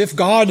Joseph,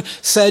 God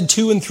said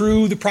to and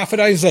through the prophet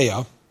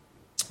Isaiah,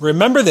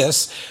 remember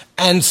this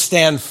and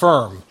stand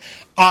firm.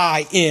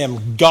 I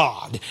am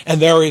God,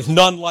 and there is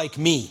none like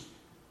me.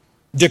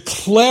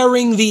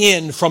 Declaring the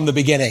end from the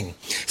beginning,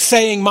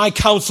 saying my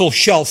counsel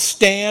shall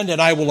stand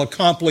and I will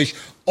accomplish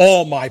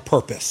all my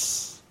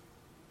purpose.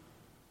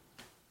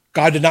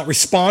 God did not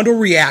respond or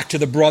react to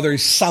the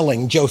brothers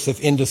selling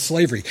Joseph into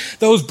slavery.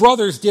 Those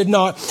brothers did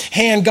not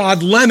hand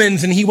God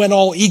lemons and he went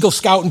all Eagle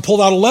Scout and pulled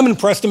out a lemon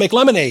press to make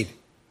lemonade.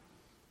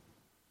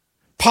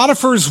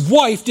 Potiphar's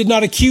wife did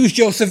not accuse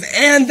Joseph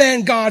and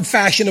then God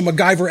fashioned a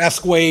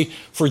MacGyver-esque way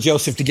for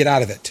Joseph to get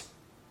out of it.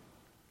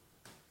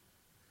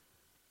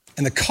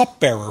 And the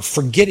cupbearer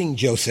forgetting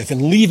Joseph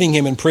and leaving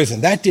him in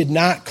prison, that did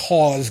not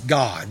cause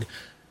God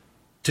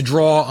to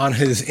draw on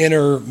his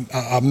inner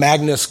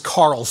Magnus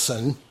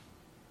Carlsen,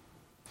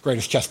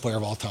 greatest chess player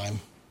of all time. You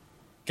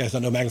guys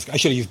don't know Magnus? I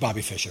should have used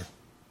Bobby Fischer.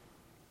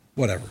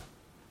 Whatever.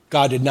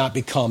 God did not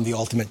become the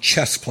ultimate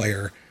chess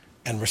player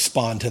and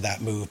respond to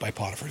that move by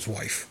Potiphar's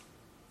wife.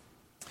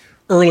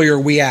 Earlier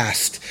we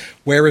asked,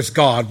 where is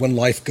God when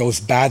life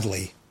goes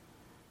badly?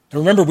 And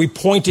remember, we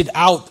pointed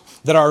out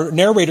that our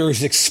narrator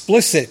is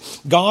explicit.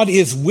 God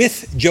is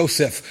with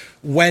Joseph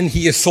when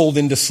he is sold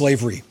into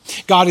slavery.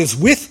 God is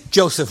with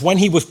Joseph when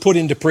he was put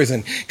into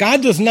prison.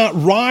 God does not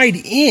ride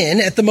in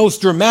at the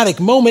most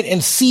dramatic moment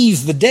and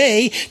seize the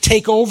day,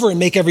 take over and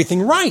make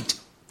everything right.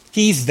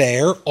 He's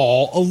there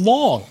all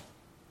along.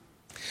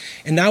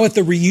 And now at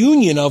the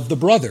reunion of the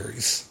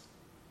brothers,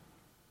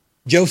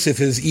 Joseph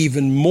is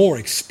even more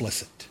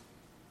explicit.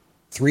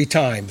 3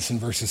 times in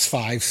verses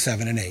 5,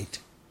 7, and 8.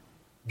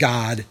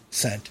 God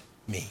sent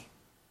me.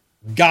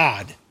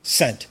 God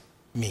sent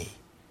me.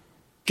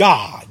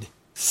 God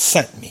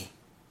sent me.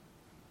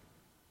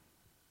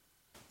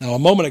 Now, a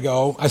moment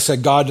ago, I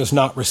said God does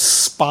not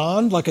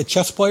respond like a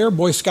chess player,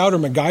 Boy Scout, or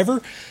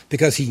MacGyver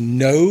because he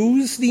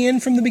knows the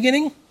end from the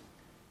beginning.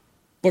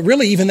 But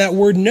really, even that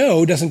word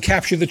know doesn't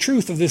capture the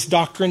truth of this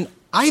doctrine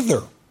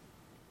either.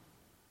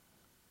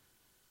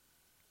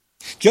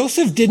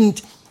 Joseph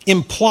didn't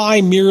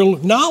imply mere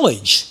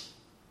knowledge.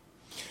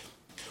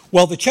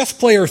 Well, the chess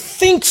player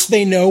thinks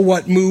they know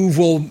what move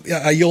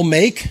you'll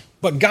make,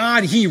 but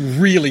God, he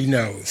really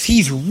knows.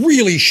 He's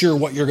really sure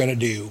what you're going to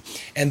do,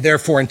 and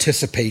therefore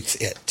anticipates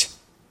it.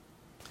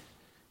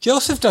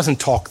 Joseph doesn't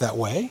talk that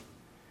way.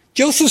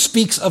 Joseph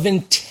speaks of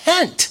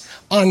intent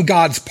on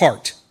God's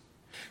part.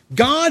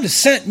 God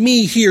sent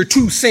me here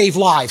to save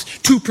lives,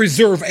 to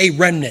preserve a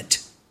remnant.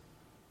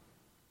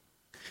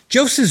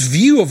 Joseph's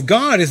view of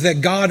God is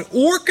that God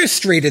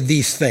orchestrated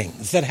these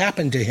things that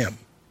happened to him.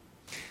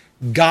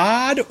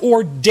 God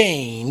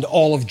ordained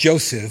all of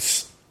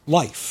Joseph's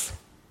life.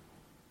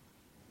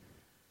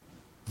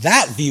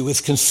 That view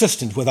is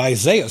consistent with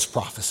Isaiah's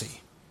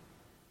prophecy.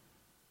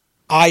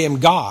 I am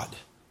God,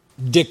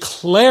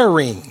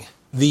 declaring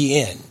the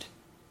end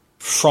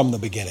from the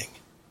beginning.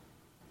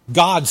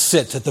 God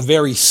sits at the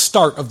very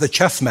start of the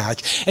chess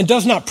match and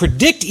does not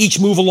predict each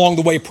move along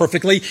the way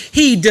perfectly.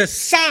 He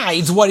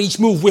decides what each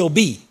move will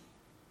be.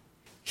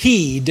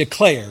 He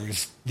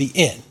declares the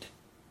end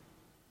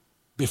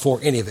before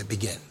any of it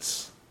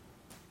begins.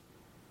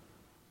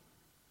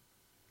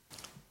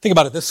 Think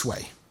about it this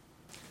way.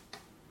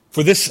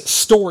 For this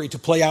story to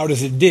play out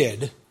as it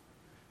did,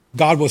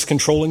 God was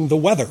controlling the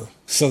weather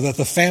so that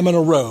the famine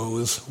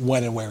arose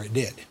when and where it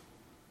did.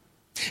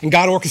 And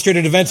God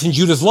orchestrated events in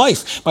Judah's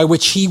life by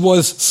which he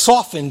was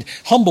softened,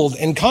 humbled,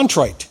 and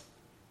contrite.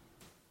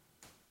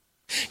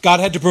 God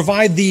had to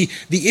provide the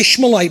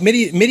Ishmaelite,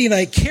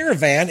 Midianite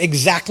caravan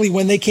exactly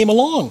when they came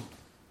along.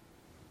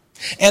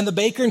 And the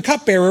baker and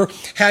cupbearer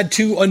had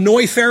to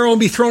annoy Pharaoh and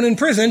be thrown in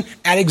prison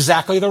at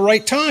exactly the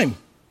right time.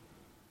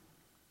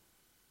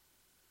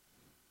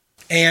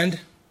 And.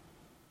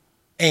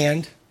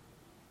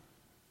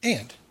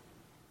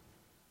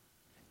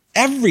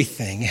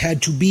 Everything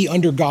had to be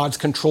under God's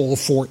control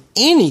for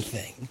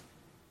anything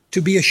to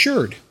be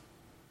assured.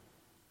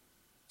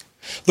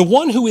 The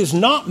one who is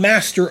not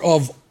master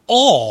of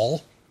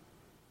all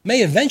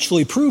may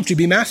eventually prove to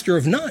be master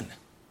of none.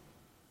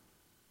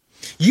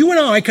 You and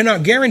I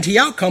cannot guarantee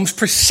outcomes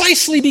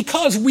precisely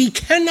because we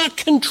cannot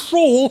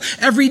control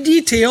every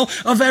detail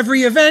of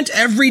every event,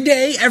 every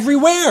day,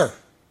 everywhere.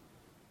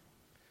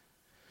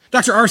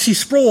 Dr. R.C.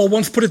 Sproul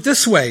once put it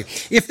this way: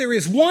 if there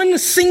is one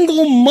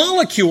single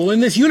molecule in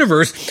this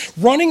universe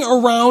running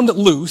around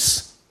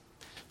loose,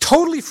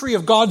 totally free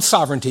of God's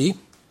sovereignty,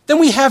 then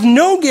we have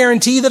no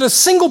guarantee that a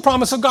single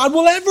promise of God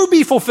will ever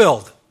be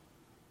fulfilled.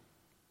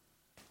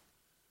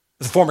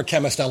 As a former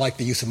chemist, I like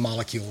the use of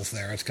molecules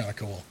there. It's kind of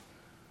cool.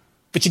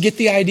 But you get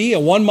the idea.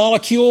 One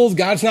molecule,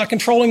 God's not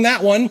controlling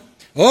that one.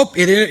 Oh,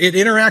 it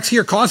interacts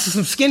here, causes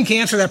some skin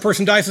cancer. That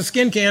person dies of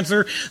skin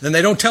cancer. Then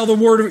they don't tell the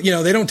word,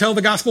 they don't tell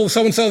the gospel of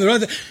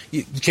so-and-so.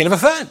 Chain of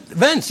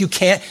events. You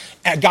can't,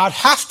 God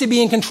has to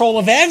be in control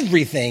of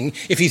everything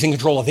if he's in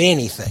control of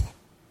anything.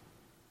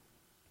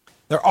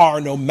 There are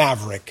no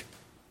maverick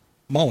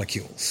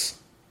molecules.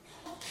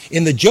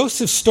 In the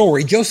Joseph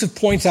story, Joseph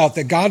points out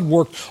that God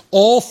worked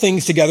all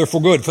things together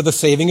for good, for the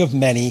saving of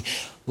many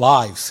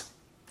lives,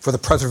 for the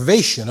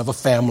preservation of a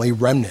family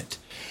remnant.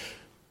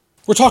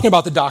 We're talking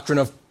about the doctrine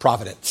of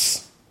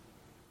providence.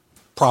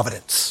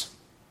 Providence.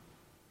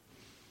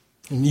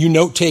 And you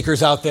note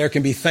takers out there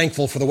can be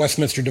thankful for the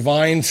Westminster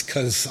Divines,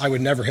 because I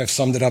would never have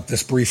summed it up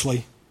this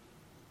briefly.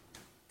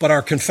 But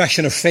our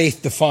confession of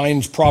faith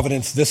defines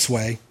providence this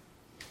way: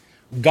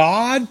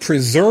 God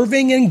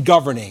preserving and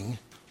governing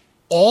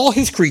all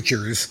his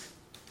creatures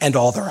and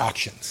all their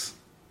actions.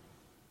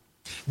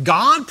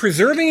 God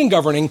preserving and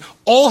governing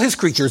all his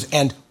creatures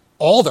and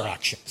all their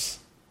actions.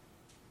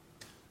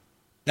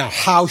 Now,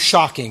 how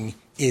shocking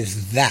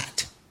is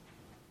that?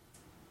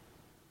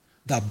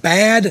 The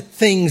bad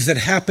things that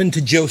happened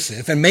to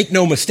Joseph, and make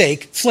no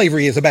mistake,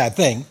 slavery is a bad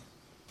thing,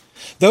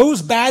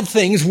 those bad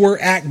things were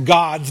at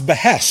God's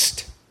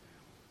behest.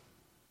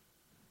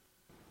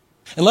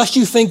 Unless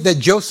you think that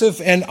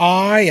Joseph and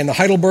I and the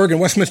Heidelberg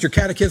and Westminster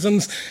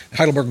Catechisms,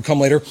 Heidelberg will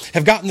come later,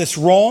 have gotten this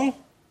wrong,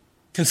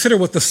 consider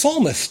what the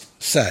psalmist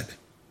said.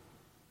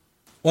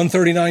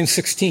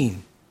 139:16.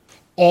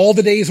 All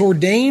the days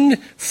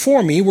ordained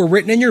for me were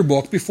written in your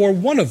book before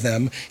one of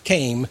them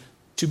came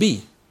to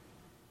be.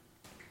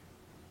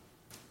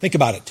 Think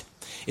about it.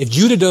 If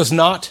Judah does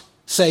not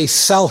say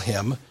sell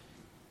him,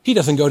 he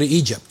doesn't go to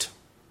Egypt.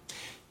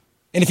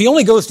 And if he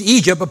only goes to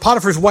Egypt, but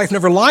Potiphar's wife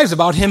never lies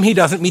about him, he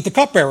doesn't meet the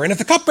cupbearer. And if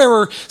the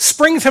cupbearer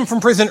springs him from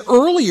prison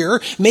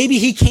earlier, maybe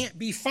he can't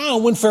be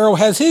found when Pharaoh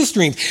has his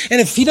dream. And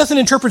if he doesn't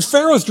interpret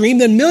Pharaoh's dream,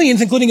 then millions,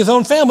 including his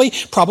own family,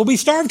 probably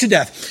starve to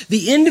death.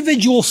 The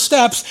individual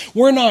steps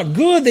were not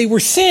good, they were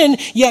sin,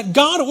 yet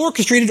God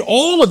orchestrated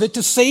all of it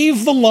to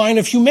save the line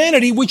of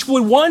humanity, which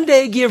would one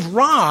day give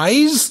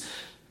rise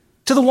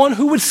to the one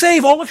who would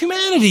save all of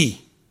humanity.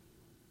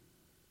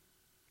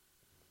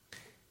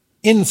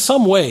 In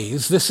some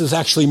ways, this is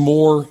actually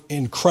more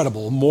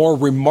incredible, more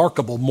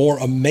remarkable, more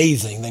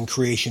amazing than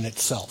creation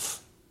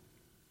itself.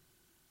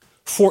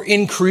 For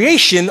in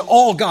creation,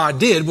 all God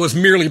did was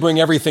merely bring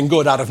everything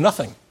good out of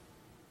nothing.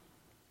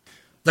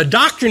 The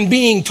doctrine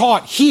being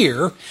taught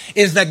here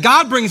is that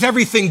God brings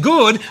everything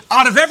good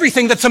out of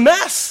everything that's a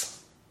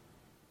mess.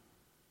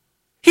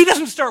 He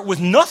doesn't start with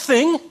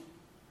nothing.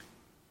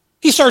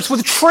 He starts with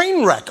a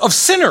train wreck of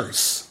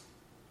sinners.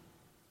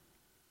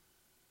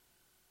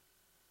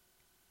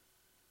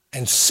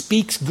 And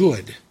speaks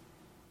good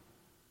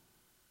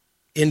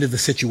into the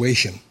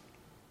situation.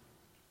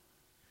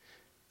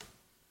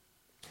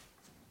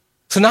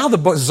 So now the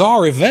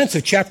bizarre events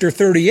of chapter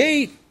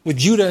 38 with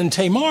Judah and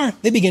Tamar,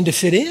 they begin to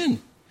fit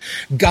in.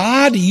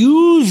 God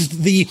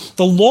used the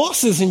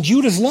losses in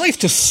Judah's life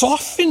to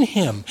soften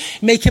him,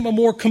 make him a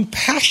more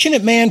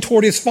compassionate man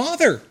toward his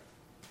father.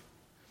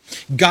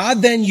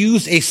 God then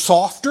used a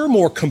softer,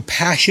 more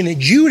compassionate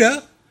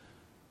Judah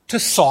to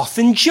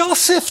soften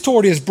Joseph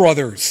toward his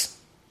brothers.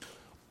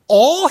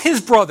 All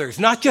his brothers,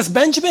 not just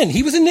Benjamin.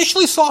 He was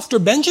initially softer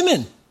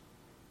Benjamin.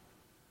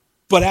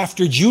 But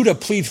after Judah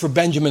pleads for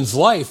Benjamin's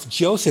life,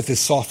 Joseph has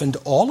softened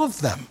all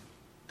of them.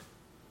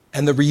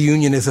 And the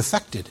reunion is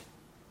effected.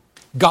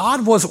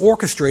 God was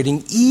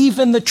orchestrating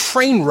even the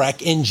train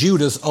wreck in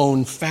Judah's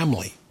own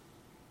family.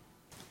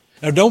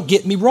 Now don't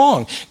get me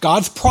wrong.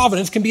 God's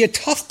providence can be a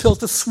tough pill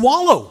to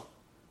swallow.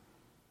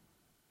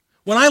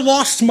 When I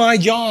lost my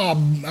job,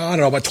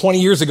 about 20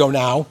 years ago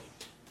now,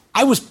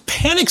 I was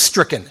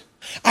panic-stricken.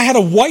 I had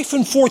a wife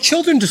and 4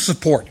 children to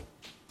support.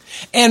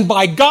 And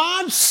by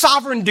God's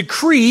sovereign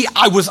decree,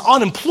 I was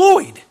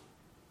unemployed.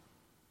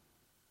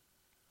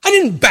 I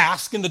didn't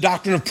bask in the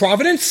doctrine of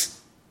providence.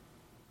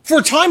 For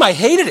a time, I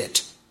hated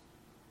it.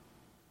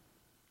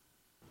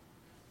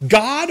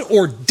 God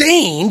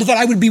ordained that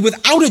I would be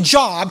without a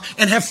job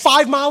and have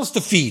 5 mouths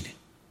to feed.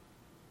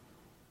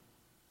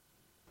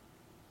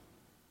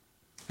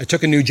 I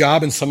took a new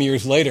job, and some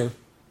years later,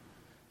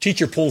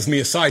 teacher pulls me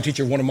aside,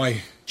 one of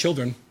my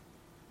children,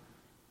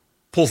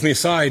 pulls me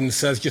aside and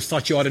says, just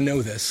thought you ought to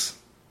know this.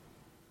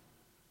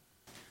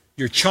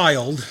 Your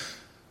child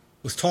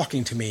was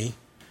talking to me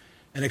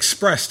and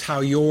expressed how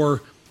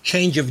your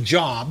change of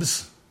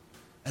jobs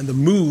and the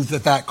move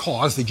that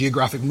caused, the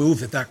geographic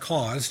move that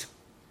caused,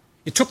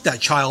 it took that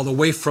child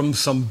away from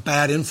some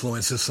bad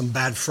influences, some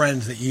bad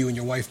friends that you and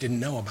your wife didn't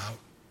know about,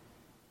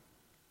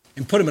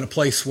 and put him in a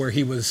place where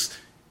he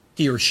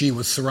or she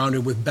was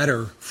surrounded with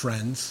better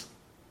friends.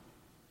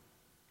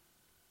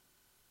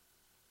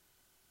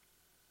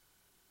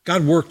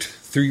 God worked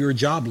through your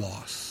job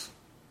loss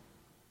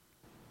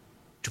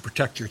to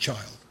protect your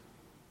child.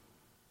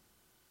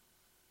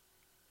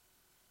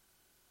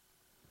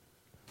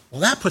 Well,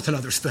 that puts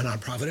another spin on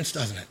providence,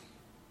 doesn't it?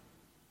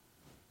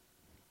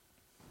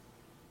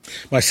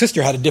 My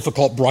sister had a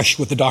difficult brush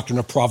with the doctrine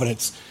of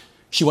providence.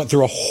 She went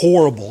through a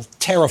horrible,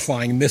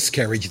 terrifying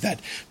miscarriage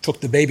that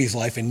took the baby's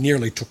life and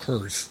nearly took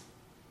hers.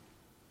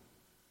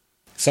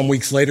 Some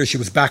weeks later, she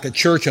was back at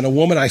church, and a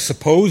woman, I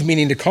suppose,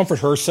 meaning to comfort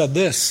her, said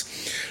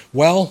this,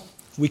 well,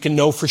 we can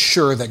know for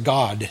sure that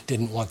God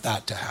didn't want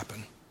that to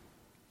happen.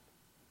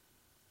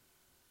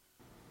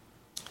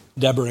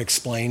 Deborah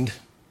explained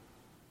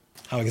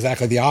how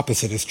exactly the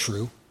opposite is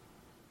true.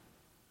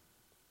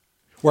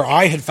 Where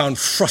I had found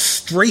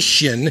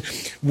frustration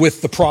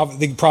with the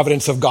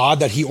providence of God,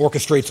 that he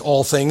orchestrates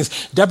all things,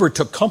 Deborah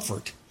took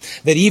comfort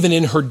that even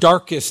in her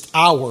darkest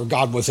hour,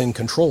 God was in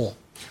control,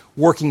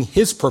 working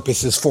his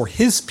purposes for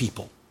his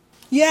people.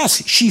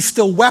 Yes, she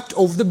still wept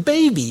over the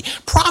baby.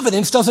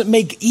 Providence doesn't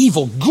make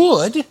evil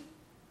good.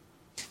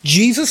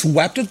 Jesus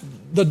wept at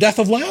the death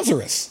of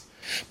Lazarus.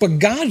 But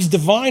God's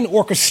divine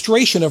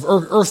orchestration of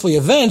earthly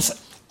events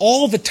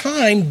all the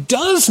time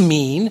does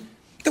mean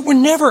that we're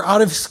never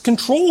out of his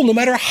control, no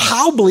matter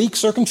how bleak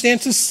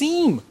circumstances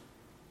seem.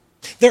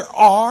 There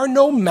are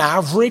no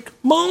maverick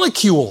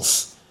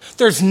molecules.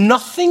 There's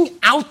nothing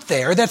out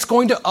there that's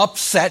going to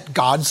upset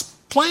God's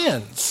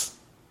plans.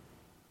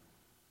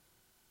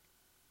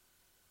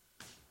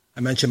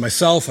 I mentioned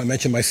myself, I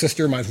mentioned my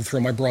sister, might as well throw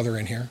my brother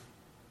in here.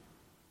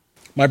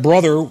 My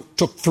brother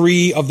took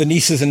 3 of the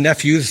nieces and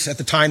nephews, at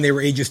the time they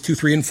were ages 2,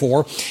 3, and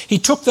 4. He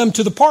took them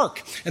to the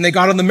park, and they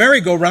got on the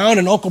merry-go-round,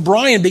 and Uncle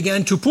Brian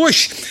began to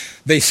push.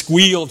 They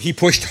squealed, he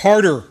pushed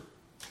harder.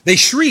 They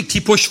shrieked, he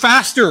pushed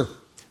faster.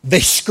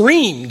 They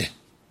screamed,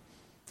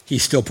 he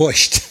still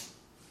pushed.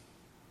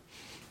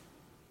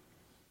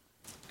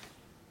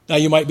 Now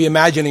you might be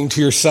imagining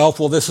to yourself,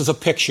 well, this is a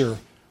picture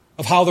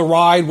of how the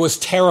ride was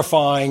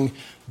terrifying,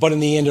 but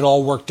in the end it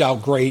all worked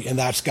out great, and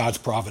that's God's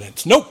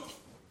providence. Nope.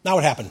 Now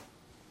what happened?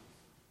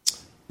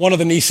 One of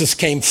the nieces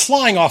came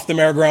flying off the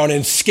merry-go-round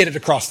and skidded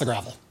across the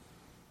gravel.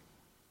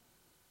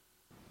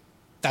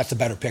 That's a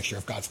better picture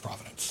of God's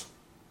providence.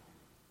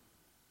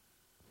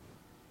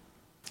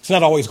 It's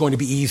not always going to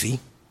be easy.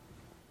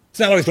 It's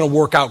not always going to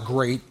work out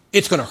great.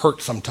 It's going to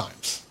hurt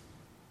sometimes.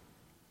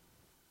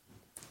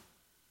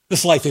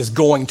 This life is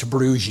going to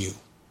bruise you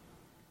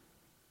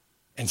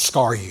and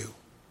scar you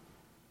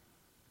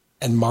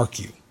and mark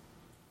you.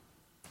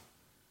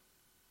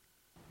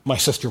 My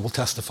sister will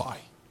testify.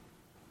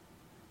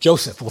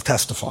 Joseph will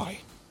testify.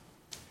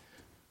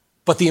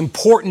 But the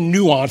important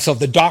nuance of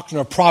the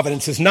doctrine of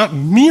providence is not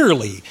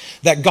merely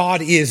that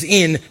God is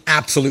in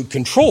absolute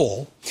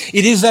control.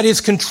 It is that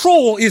his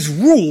control is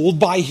ruled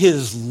by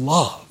his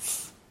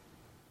love.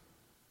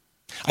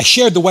 I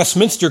shared the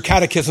Westminster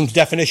Catechism's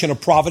definition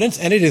of providence,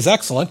 and it is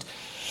excellent.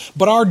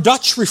 But our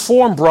Dutch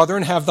Reformed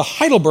brethren have the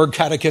Heidelberg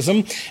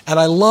Catechism, and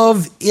I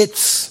love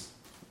its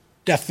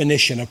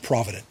definition of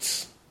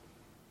providence.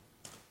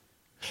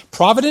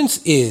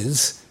 Providence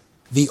is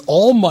the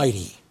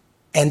almighty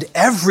and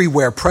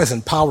everywhere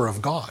present power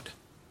of God,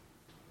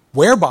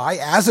 whereby,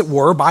 as it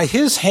were, by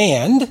his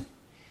hand,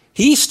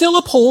 he still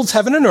upholds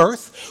heaven and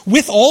earth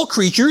with all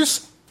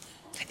creatures,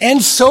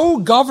 and so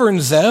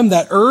governs them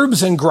that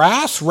herbs and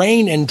grass,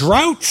 rain and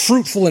drought,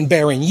 fruitful and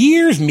barren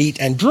years, meat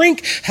and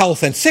drink,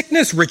 health and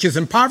sickness, riches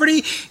and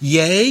poverty,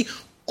 yea,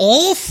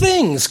 all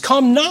things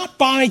come not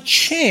by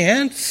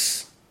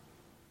chance,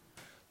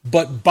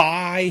 but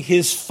by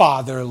his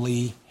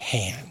fatherly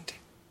hand.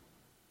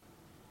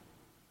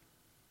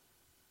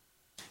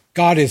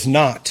 God is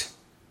not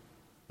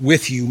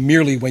with you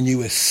merely when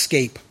you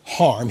escape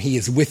harm. He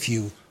is with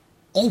you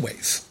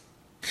always.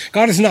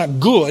 God is not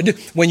good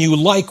when you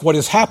like what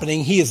is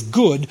happening. He is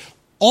good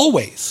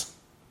always.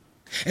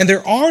 And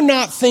there are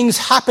not things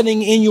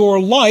happening in your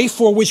life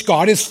for which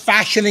God is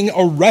fashioning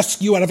a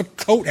rescue out of a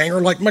coat hanger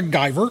like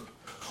MacGyver,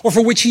 or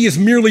for which he is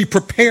merely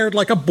prepared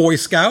like a Boy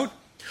Scout,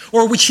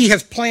 or which he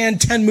has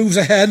planned 10 moves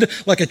ahead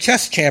like a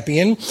chess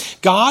champion.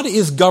 God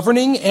is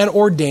governing and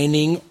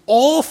ordaining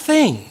all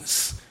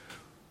things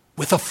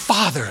with a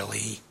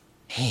fatherly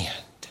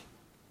hand.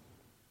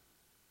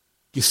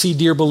 You see,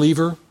 dear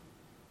believer,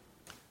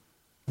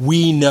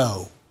 we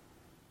know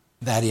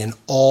that in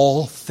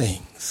all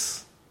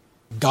things,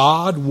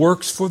 God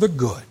works for the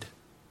good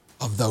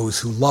of those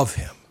who love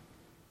him,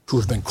 who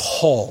have been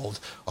called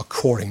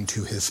according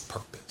to his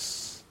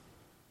purpose.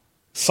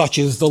 Such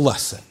is the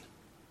lesson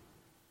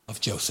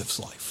of Joseph's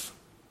life.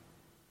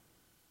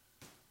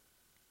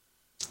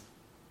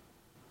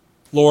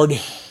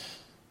 Lord,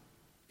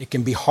 it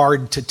can be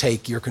hard to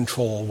take your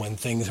control when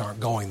things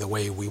aren't going the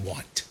way we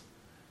want.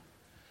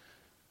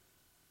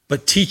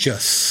 But teach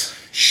us,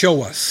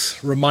 show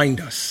us,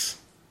 remind us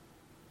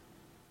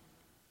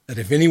that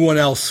if anyone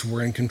else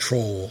were in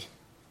control,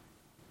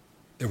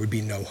 there would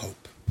be no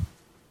hope.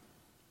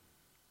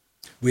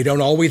 We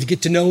don't always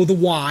get to know the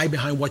why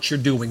behind what you're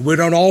doing. We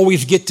don't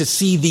always get to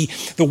see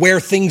the where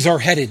things are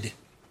headed.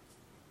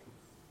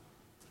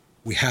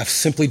 We have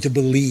simply to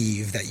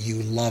believe that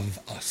you love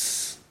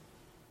us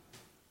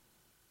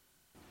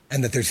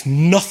and that there's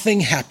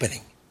nothing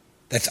happening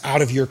that's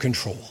out of your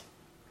control.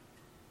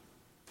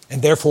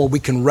 And therefore we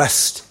can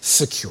rest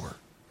secure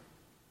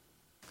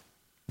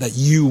that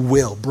you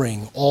will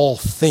bring all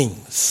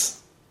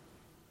things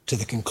to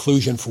the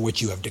conclusion for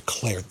which you have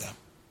declared them.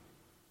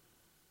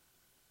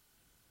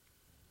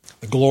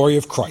 The glory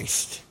of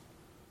Christ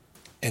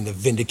and the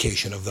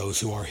vindication of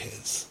those who are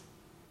his.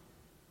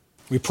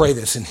 We pray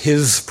this in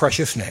his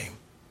precious name.